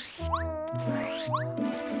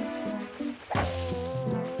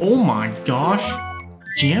 Oh my gosh!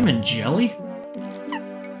 Jam and jelly?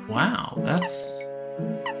 Wow, that's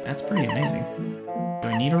pretty amazing. Do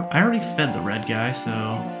I need her? I already fed the red guy, so...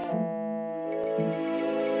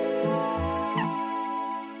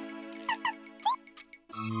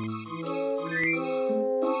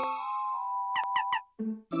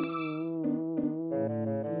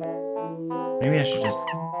 Maybe I should just...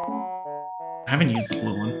 I haven't used the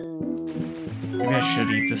blue one. Maybe I should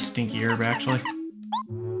eat this stinky herb, actually.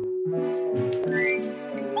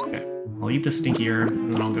 Okay, I'll eat the stinky herb,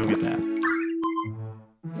 and then I'll go get that.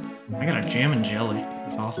 I got a jam and jelly.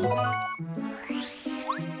 That's awesome.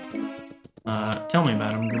 Tell me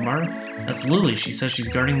about him, Gumbar. That's Lily. She says she's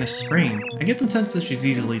guarding this spring. I get the sense that she's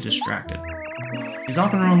easily distracted. She's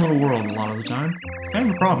off in her own little world a lot of the time. It's kind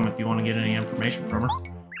of a problem if you want to get any information from her.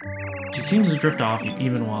 She seems to drift off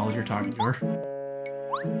even while you're talking to her.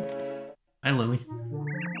 Hi, Lily.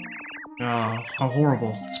 Oh, how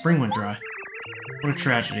horrible. The spring went dry. What a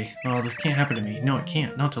tragedy. Oh, this can't happen to me. No, it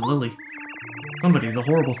can't. Not to Lily. Somebody, the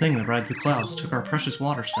horrible thing that rides the clouds, took our precious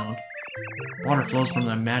waterstone. Water flows from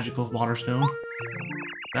the magical waterstone.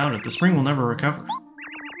 Without it, the spring will never recover.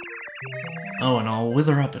 Oh, and I'll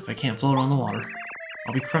wither up if I can't float on the water.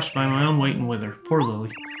 I'll be crushed by my own weight and wither. Poor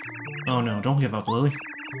Lily. Oh no, don't give up, Lily.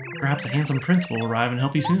 Perhaps a handsome prince will arrive and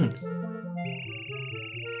help you soon.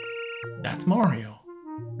 That's Mario.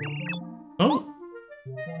 Oh!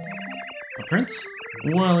 A prince?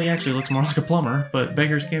 Well, he actually looks more like a plumber, but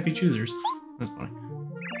beggars can't be choosers. That's funny.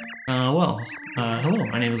 Hello,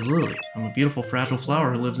 my name is Lily. I'm a beautiful, fragile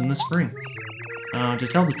flower who lives in the spring. To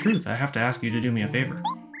tell the truth, I have to ask you to do me a favor.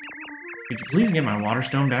 Could you please get my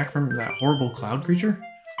waterstone back from that horrible cloud creature?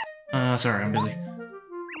 Sorry, I'm busy.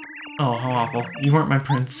 Oh, how awful. You weren't my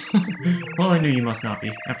prince. Well, I knew you must not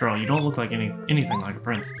be. After all, you don't look like anything like a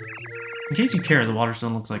prince. In case you care, the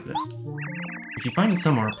waterstone looks like this. If you find it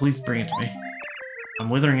somewhere, please bring it to me. I'm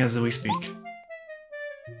withering as we speak.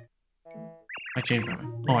 I changed my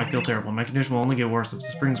mind. Oh, I feel terrible. My condition will only get worse if the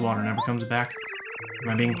spring's water never comes back. Am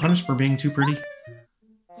I being punished for being too pretty?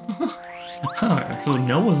 So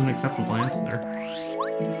no was an acceptable answer there.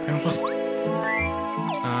 Kind of fun.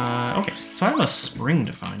 Okay, so I have a spring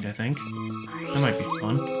to find, I think. That might be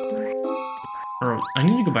fun. Or, I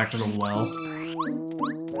need to go back to the well.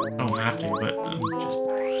 I don't have to, but I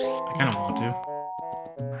kind of want to.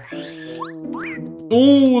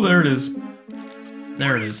 Oh, there it is.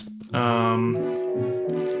 There it is.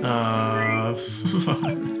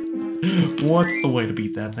 What's the way to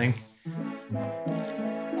beat that thing?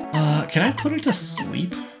 Can I put it to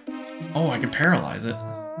sleep? Oh, I can paralyze it,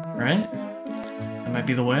 right? That might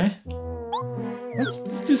be the way.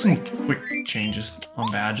 Let's do some quick changes on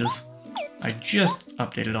badges. I just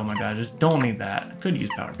updated all my badges. Don't need that. Could use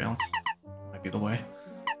power balance. Might be the way.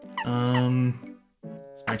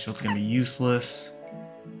 Spike shield's gonna be useless.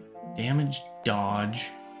 Damage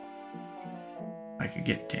dodge. I could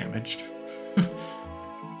get damaged.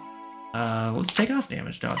 Let's take off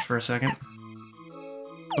damage dodge for a second.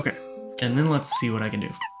 Okay. And then let's see what I can do.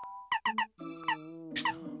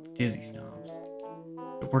 Dizzy stomps.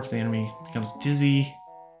 It works the enemy, becomes dizzy,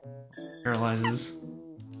 paralyzes.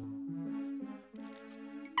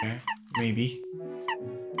 Okay, maybe.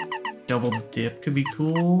 Double dip could be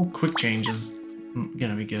cool. Quick change is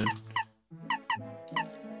gonna be good.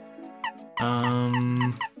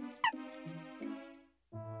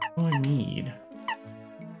 What do I need?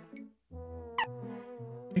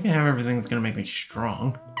 I think I have everything that's gonna make me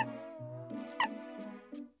strong.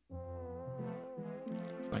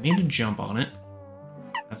 I need to jump on it.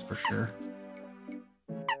 That's for sure.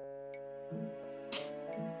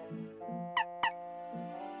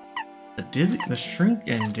 The shrink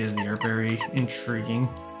and dizzy are very intriguing.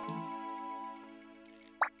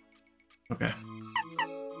 Okay.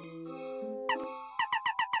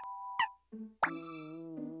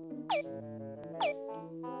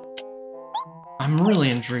 I'm really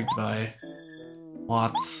intrigued by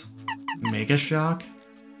Watt's Mega Shock.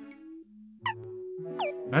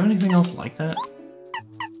 Do I have anything else like that?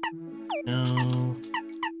 No.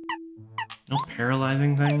 No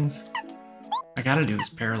paralyzing things? I gotta do this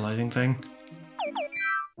paralyzing thing.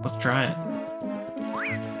 Let's try it.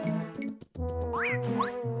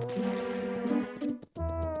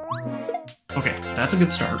 Okay, that's a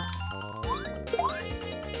good start.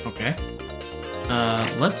 Okay.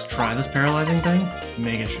 Let's try this paralyzing thing.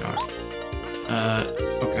 Mega Shock.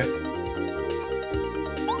 Okay.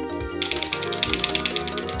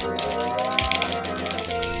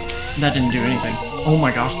 That didn't do anything. Oh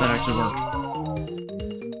my gosh, that actually worked.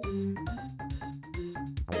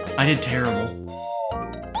 I did terrible.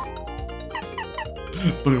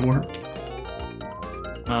 But it worked.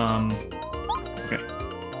 Okay.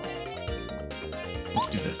 Let's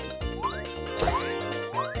do this.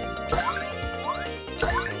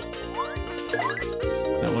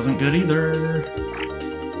 That wasn't good either.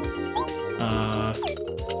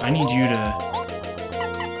 I need you to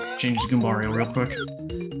change to Goombario real quick.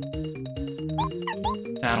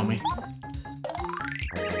 Saddle me.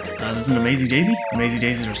 This is an Amazy Dayzee. Amazy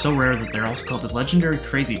Dayzees are so rare that they're also called the legendary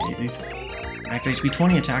Crazy Dayzees. Max HP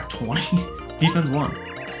 20, attack 20, defense 1.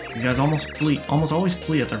 These guys almost always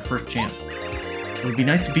flee at their first chance. It would be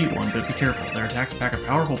nice to beat one, but be careful. Their attacks pack a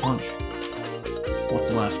powerful punch.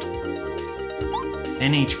 What's left?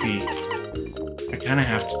 10 HP. I kind of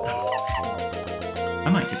have to... Oh, I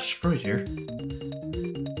might get destroyed here.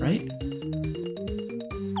 Right?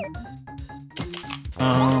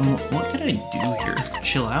 What could I do here?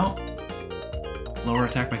 Chill out? Lower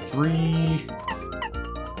attack by 3.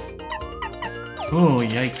 Oh,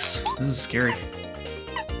 yikes. This is scary.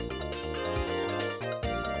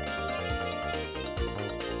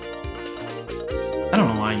 I don't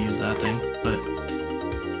know why I use that thing, but I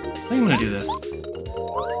think I'm gonna do this.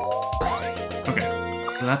 Okay,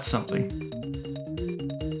 so that's something.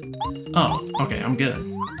 Oh, okay, I'm good.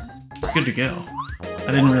 Good to go.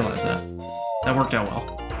 I didn't realize that. That worked out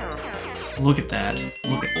well. Look at that.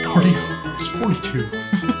 Look at cardio. Just 42.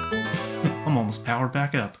 I'm almost powered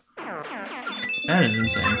back up. That is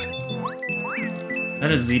insane.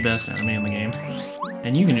 That is the best enemy in the game.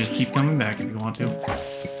 And you can just keep coming back if you want to.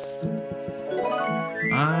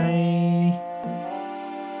 I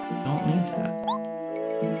don't need that.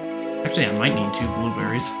 Actually, I might need 2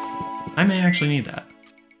 blueberries. I may actually need that.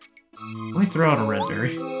 Let me throw out a red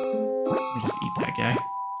berry. Let me just eat that guy.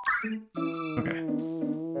 Okay.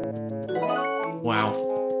 Wow.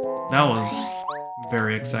 That was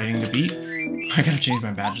very exciting to beat. I gotta change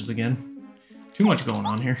my badges again. Too much going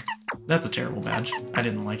on here. That's a terrible badge. I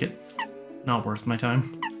didn't like it. Not worth my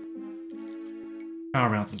time. Power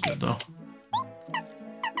bounce is good though.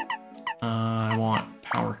 I want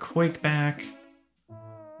Power Quake back.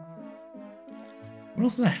 What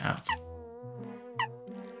else did I have?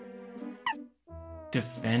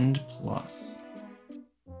 Defend Plus.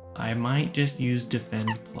 I might just use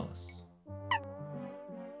Defend Plus.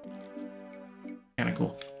 Kinda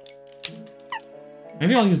cool.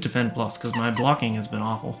 Maybe I'll use Defend Plus, because my blocking has been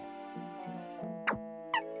awful.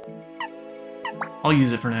 I'll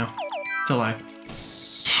use it for now. Till I...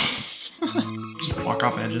 just walk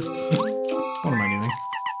off edges. What am I doing?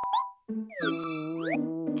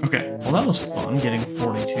 Okay, well that was fun, getting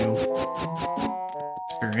 42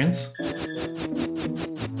 experience.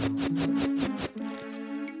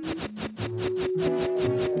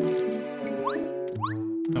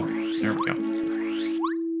 Okay, there we go.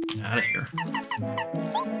 Out of here.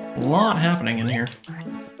 A lot happening in here.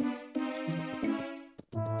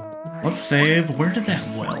 Let's save. Where did that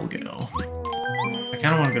well go? I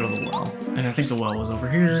kind of want to go to the well. And I think the well was over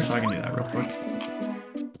here, so I can do that real quick.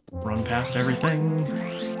 Run past everything.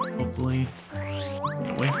 Hopefully.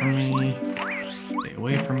 Get away from me. Stay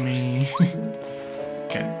away from me.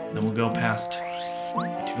 Okay, then we'll go past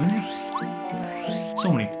Petunia?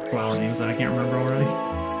 So many flower names that I can't remember already.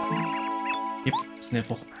 Yep,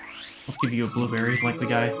 Sniffle. Let's give you a blueberry like the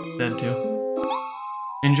guy said to.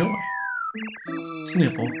 Enjoy.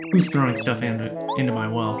 Sniffle, who's throwing stuff into my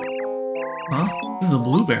well? Huh? This is a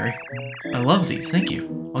blueberry. I love these, thank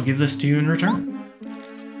you. I'll give this to you in return.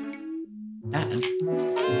 Badge?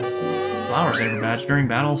 Flower Saver badge during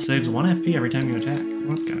battle saves 1 FP every time you attack. Well,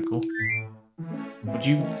 that's kinda cool. Would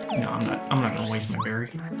you... No, I'm not gonna waste my berry.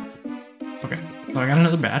 Okay, so I got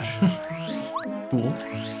another badge. Cool.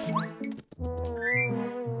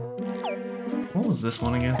 What was this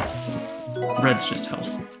one again? Red's just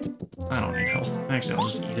health. I don't need health. Actually, I'll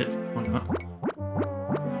just eat it. Why not?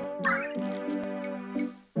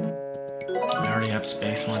 I already have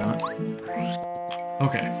space, why not?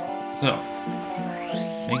 Okay, so.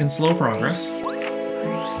 Making slow progress.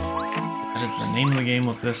 That is the name of the game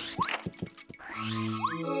with this.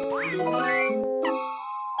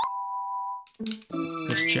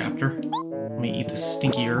 This chapter. Let me eat this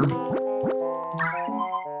stinky herb.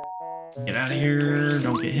 Get out of here.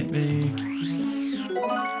 Don't get hit me.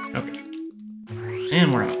 Okay.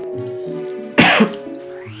 And we're out.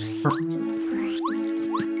 Perfect.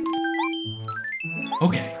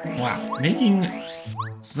 Okay. Wow. Making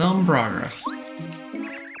some progress.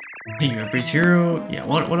 Hey, you're a Breeze Hero. Yeah,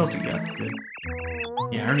 what else you got? Good.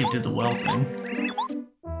 Yeah, I already did the well thing.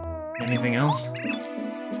 Anything else?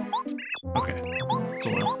 Okay.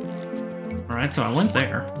 Soil. Alright, so I went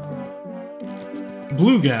there.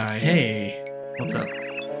 Blue guy, hey. What's up?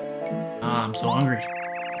 I'm so hungry.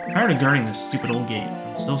 Tired of guarding this stupid old gate.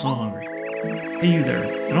 I'm so hungry. Hey, you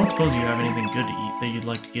there. I don't suppose you have anything good to eat that you'd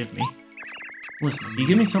like to give me. Listen, if you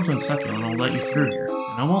give me something succulent, I'll let you through here.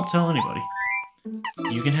 And I won't tell anybody.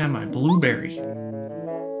 You can have my blueberry.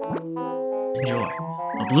 Enjoy.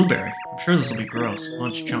 A blueberry. I'm sure this will be gross.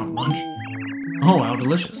 Munch, chomp, munch. Oh, how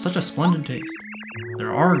delicious. Such a splendid taste.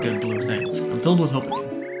 There are good blue things. I'm filled with hope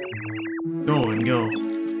again. Go and go.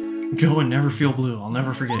 Go and never feel blue. I'll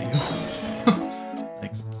never forget you.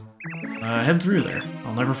 Thanks. Head through there.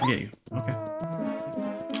 I'll never forget you. Okay.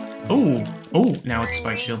 Thanks. Oh, now it's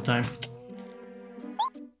Spike Shield time.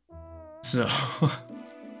 So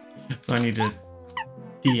I need to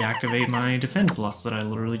deactivate my Defend Plus that I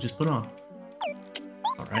literally just put on.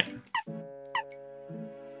 Alright.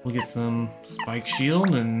 We'll get some Spike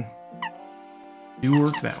Shield and do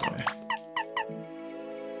work that way.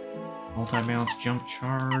 Multi-bounce, jump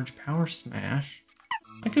charge, power smash.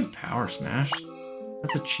 I could power smash.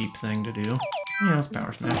 That's a cheap thing to do. Yeah, let's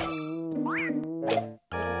power smash.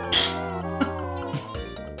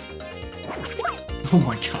 Oh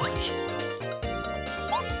my gosh.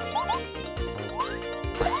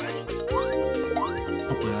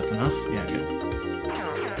 Hopefully that's enough. Yeah, good.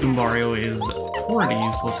 Goombario is pretty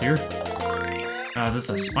useless here. This is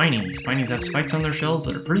a Spiny. Spinies have spikes on their shells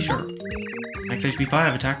that are pretty sharp. Max HP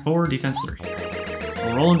 5, attack 4, defense 3.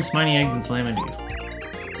 We'll roll into Spiny eggs and slam into you.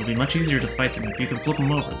 It'll be much easier to fight them if you can flip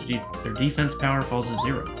them over. Their defense power falls to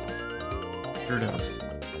 0. Sure does.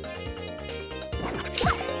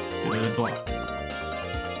 Good block.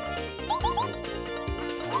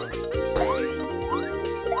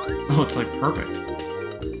 Oh, it's like perfect.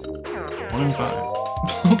 1 in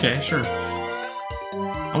 5. Okay, sure.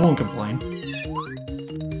 I won't complain.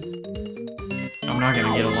 I'm not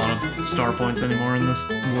gonna get a lot of star points anymore in this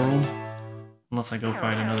world. Unless I go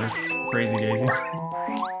fight another crazy Dayzee.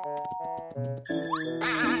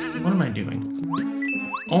 What am I doing?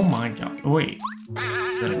 Oh my god. Wait.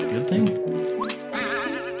 Is that a good thing?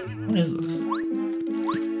 What is this?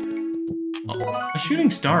 Oh, a shooting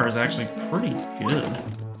star is actually pretty good.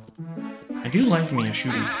 I do like me a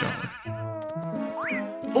shooting star.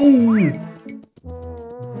 Oh!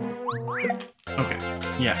 Okay.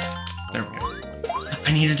 Yeah. There we go.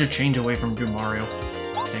 I needed to change away from Goombario.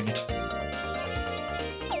 Dang it.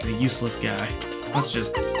 The useless guy. Let's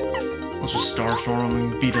just Starstorm him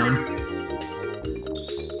and be done.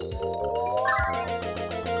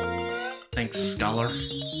 Thanks, Scholar.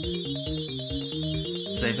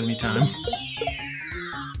 Saving me time.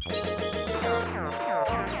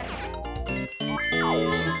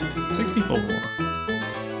 $64.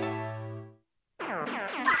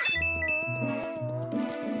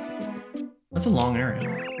 That's a long area.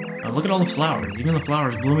 Look at all the flowers. Even the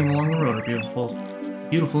flowers blooming along the road are beautiful.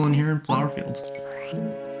 Beautiful in here in flower fields.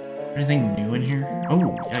 Anything new in here?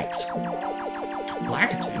 Oh, yikes.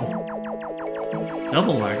 Lakitu.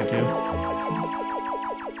 Double Lakitu.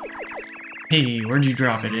 Hey, where'd you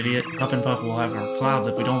drop it, idiot? Puff and Puff will have our clouds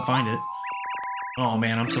if we don't find it. Oh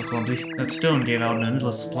man, I'm so clumsy. That stone gave out an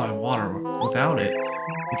endless supply of water. Without it,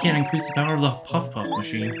 we can't increase the power of the Puff Puff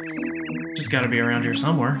machine. Just gotta be around here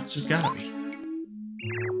somewhere. It's just gotta be.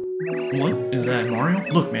 What? Is that Mario?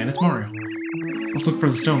 Look, man, it's Mario. Let's look for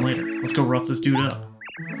the stone later. Let's go rough this dude up.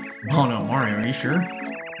 Oh no, Mario, are you sure?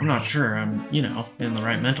 I'm not sure. I'm, you know, in the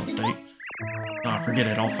right mental state. Oh, forget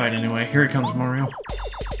it. I'll fight anyway. Here it comes, Mario.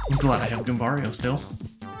 I'm glad I have Gumbario still.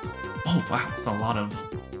 Oh wow, it's a lot of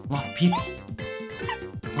people.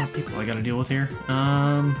 A lot of people I gotta deal with here.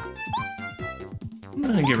 I'm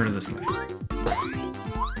gonna get rid of this guy.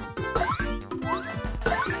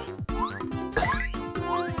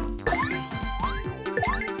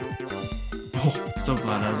 Oh, so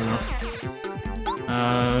glad that was enough.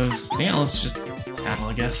 Yeah, let's just battle,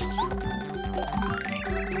 I guess.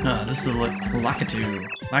 This is a Lakitu.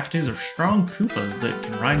 Lakitu's are strong Koopas that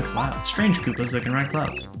can ride clouds. Strange Koopas that can ride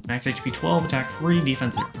clouds. Max HP 12, attack 3,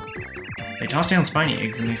 defense 0. They toss down spiny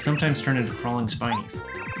eggs, and they sometimes turn into crawling spinies.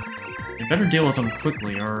 You better deal with them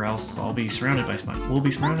quickly, or else I'll be surrounded by spinies. We'll be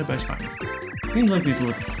surrounded by spinies. Seems like these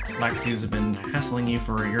Lakitus have been hassling you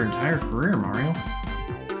for your entire career, Mario.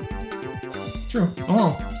 True. Oh,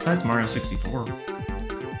 well, besides Mario 64.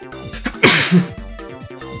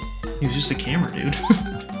 He was just a camera dude.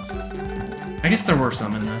 I guess there were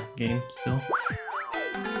some in the game still.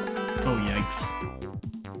 Oh, yikes.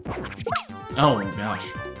 Oh, gosh.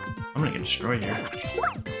 I'm gonna get destroyed here.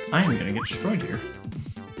 I am gonna get destroyed here.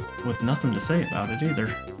 With nothing to say about it either.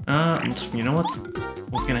 You know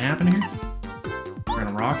what's gonna happen here? We're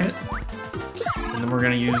gonna rock it. And then we're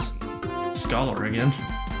gonna use Scholar again.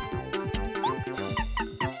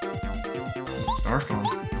 Starstorm.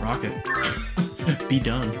 Rocket. Be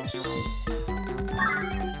done.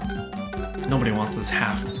 Nobody wants this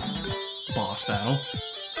half boss battle.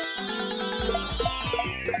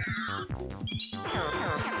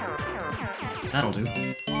 That'll do.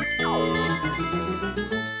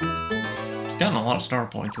 Gotten a lot of star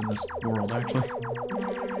points in this world, actually.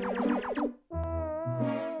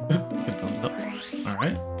 Good thumbs up.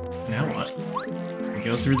 Alright, now what? We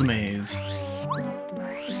go through the maze.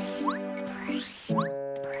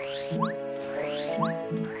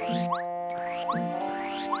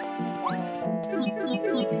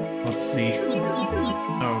 Let's see.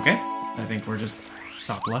 Okay, I think we're just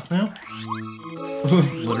top left now.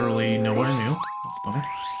 Literally nowhere new. That's funny.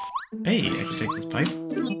 Hey, I can take this pipe.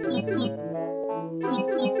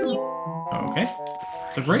 Okay.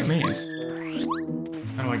 It's a great maze.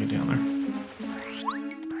 How do I get down there?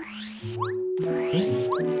 Hey.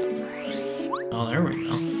 Oh, there we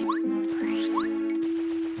go.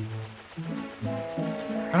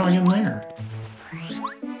 How do I get in there?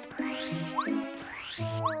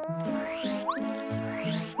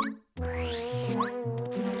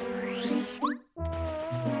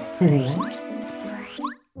 What?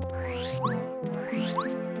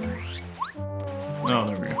 Oh,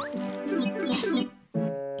 there we go.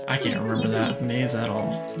 I can't remember that maze at all.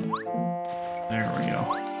 There we go.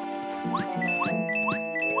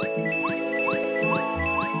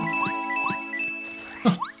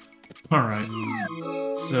 Alright.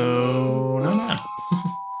 So, not bad.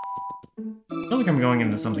 I feel like I'm going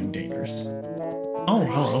into something dangerous. Oh,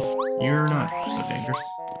 hello. You're not so dangerous.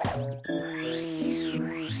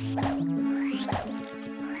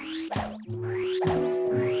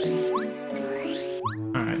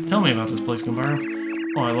 Alright, tell me about this place, Gumbario.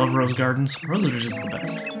 Oh, I love rose gardens. Roses are just the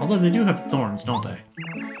best. Although they do have thorns, don't they?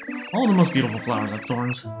 All the most beautiful flowers have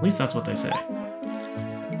thorns. At least that's what they say.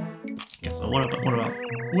 Okay, so what about...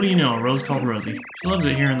 What do you know, a rose called Rosie? She loves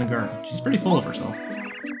it here in the garden. She's pretty full of herself.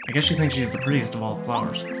 I guess she thinks she's the prettiest of all the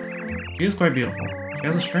flowers. She is quite beautiful. She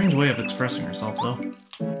has a strange way of expressing herself, though.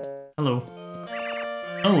 Hello.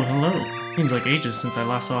 Oh, hello. Seems like ages since I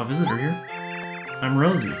last saw a visitor here. I'm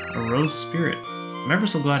Rosie, a rose spirit. I'm ever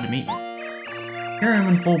so glad to meet you. Here I am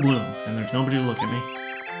in full bloom, and there's nobody to look at me.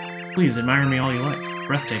 Please admire me all you like.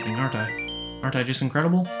 Breathtaking, aren't I? Aren't I just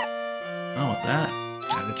incredible? Oh, with that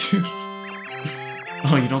attitude.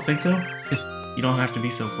 Oh, you don't think so? You don't have to be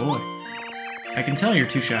so coy. I can tell you're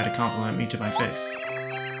too shy to compliment me to my face.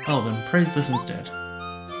 Oh, then praise this instead.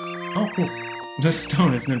 Oh, cool. This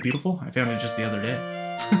stone, isn't it beautiful? I found it just the other day.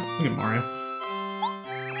 Look at Mario.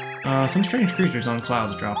 Some strange creatures on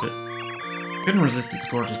clouds dropped it. Couldn't resist its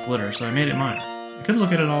gorgeous glitter, so I made it mine. I could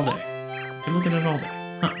look at it all day.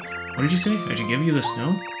 Huh. What did you say? I should give you this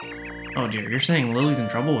stone? Oh dear, you're saying Lily's in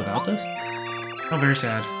trouble without this? Oh, very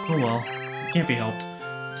sad. Oh well. It can't be helped.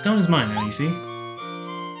 The stone is mine now, you see.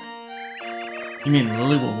 You mean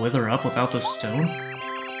Lily will wither up without this stone?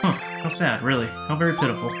 Huh, how sad, really. How very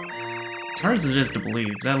pitiful. As hard as it is to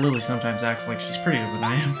believe, that Lily sometimes acts like she's prettier than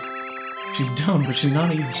I am. She's dumb, but she's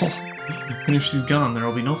not evil. And if she's gone, there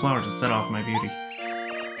will be no flowers to set off my beauty.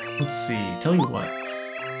 Let's see, tell you what.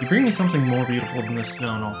 If you bring me something more beautiful than this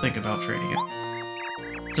stone, I'll think about trading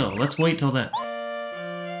it. So, let's wait till then.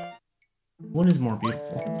 What is more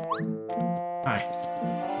beautiful? Hi.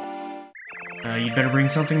 You'd better bring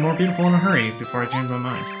something more beautiful in a hurry before I change my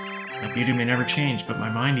mind. My beauty may never change, but my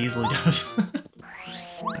mind easily does.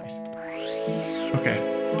 Nice. Okay.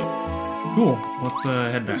 Cool. Let's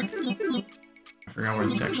head back. I forgot where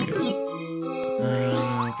this actually goes.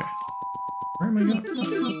 Okay. Where am I going?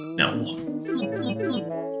 No.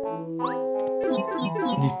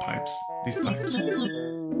 These pipes. These pipes.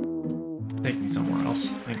 Take me somewhere else.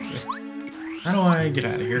 Thank you. How do I get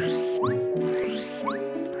out of here? There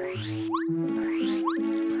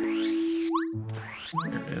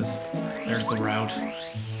it is. There's the route.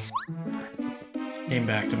 Came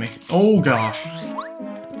back to me. Oh gosh! I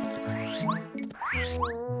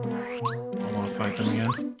want to fight them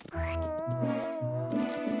again.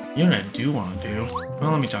 You know what I do want to do?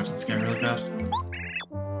 Well, let me talk to this guy really fast.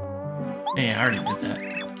 Hey, I already did that.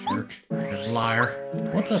 Jerk. You're a liar.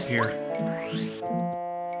 What's up here?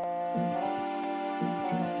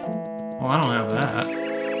 Well, I don't have that.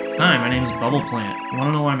 Hi, my name's Bubble Plant.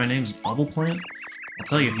 Wanna know why my name's Bubble Plant? I'll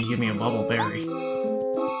tell you if you give me a bubble berry.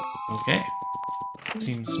 Okay.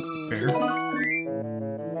 Seems fair.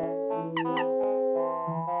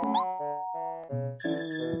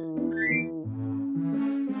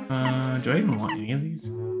 Do I even want any of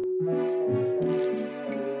these?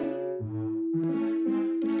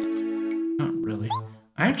 Not really.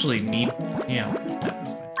 I actually need... Yeah, that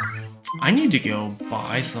was fine. I need to go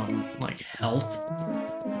buy some, like, health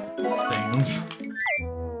things.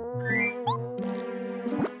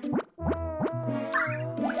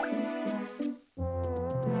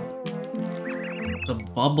 The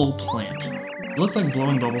bubble plant. It looks like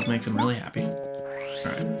blowing bubbles makes him really happy.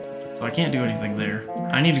 Alright, so I can't do anything there.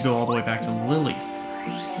 I need to go all the way back to Lily.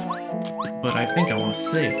 But I think I want to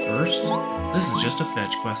save first. This is just a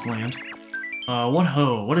fetch quest land. What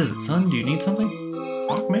ho? What is it, son? Do you need something?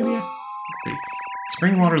 Talk, maybe? Let's see.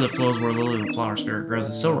 Spring water that flows where Lily the flower spirit grows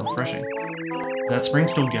is so refreshing. Is that spring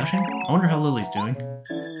still gushing? I wonder how Lily's doing.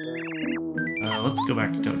 Let's go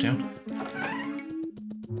back to Toad Town.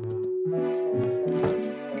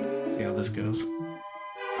 See how this goes.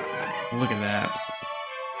 Look at that.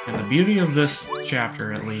 And the beauty of this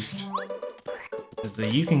chapter, at least, is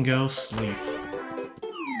that you can go sleep.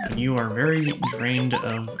 And you are very drained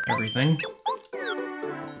of everything.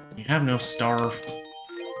 You have no star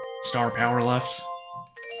power left.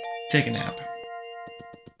 Take a nap.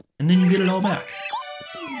 And then you get it all back.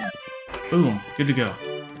 Boom, good to go.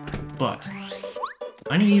 But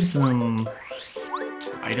I need some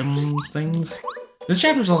item things. This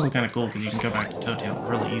chapter is also kind of cool because you can go back to Toad Town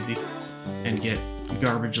really easy and get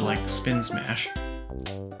garbage like Spin Smash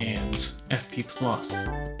and FP Plus.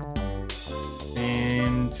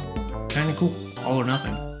 And kind of cool. All or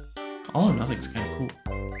nothing. All or nothing's kind of cool.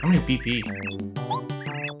 How many BP?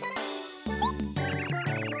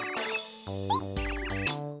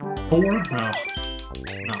 Four? Oh,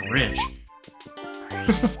 not rich.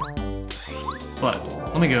 But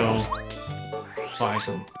let me go buy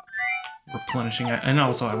some replenishing. And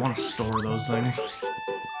also, I want to store those things.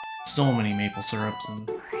 So many maple syrups and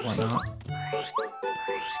whatnot.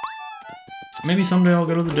 Maybe someday I'll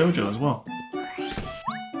go to the dojo as well.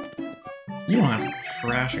 You don't have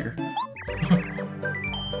trash here.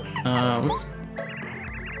 Let's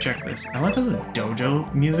check this. I like how the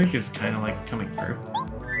dojo music is kind of like coming through.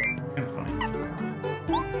 Kind of funny.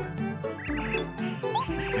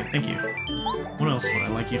 Okay, thank you. What else would I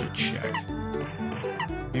like you to check?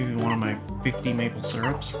 Maybe one of my 50 maple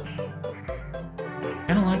syrups.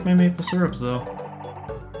 Kinda like my maple syrups though.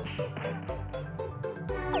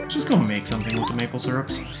 Just go make something with the maple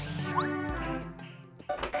syrups.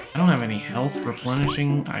 I don't have any health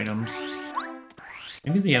replenishing items.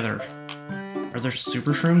 Maybe the other... Are there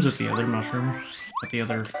super shrooms at the other mushroom? At the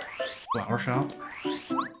other flower shop?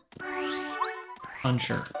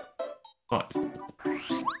 Unsure. But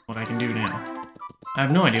what I can do now. I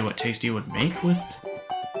have no idea what Tasty would make with...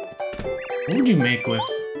 What would you make with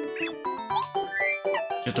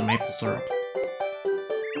just a maple syrup?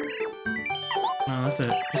 No, that's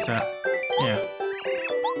it. Just that. Yeah.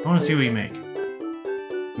 I want to see what you make.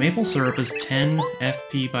 Maple syrup is 10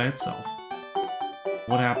 FP by itself.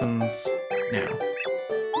 What happens now?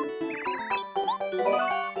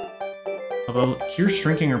 About cures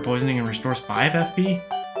shrinking or poisoning and restores 5 FP?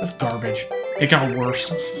 That's garbage. It got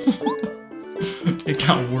worse. It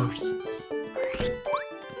got worse.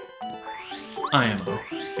 IMO.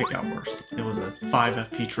 It got worse. It was a 5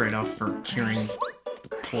 FP trade-off for curing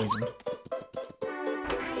poison.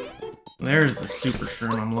 There's the super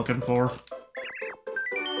shroom I'm looking for.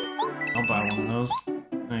 I'll buy one of those.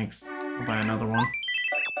 Thanks. I'll buy another one.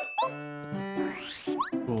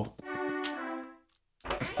 Cool.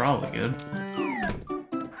 That's probably good.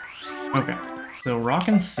 Okay, so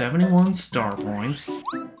rocking 71 star points.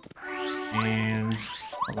 And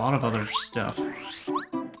a lot of other stuff.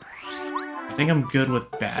 I think I'm good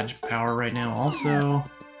with badge power right now. Also,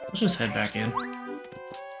 let's just head back in.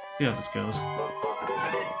 See how this goes.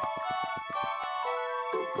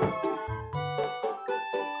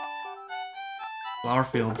 Flower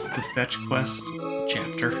Fields, the fetch quest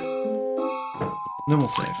chapter. Then we'll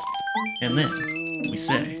save. And then we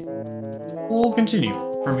say, we'll continue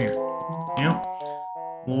from here. You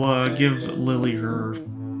know? We'll give Lily her,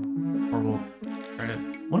 or we'll try to,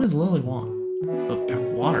 what does Lily want? A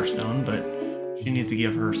water stone, but she needs to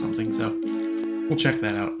give her something, so we'll check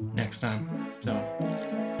that out next time. So,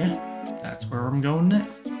 yeah, that's where I'm going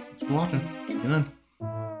next. Thanks for watching. See you then.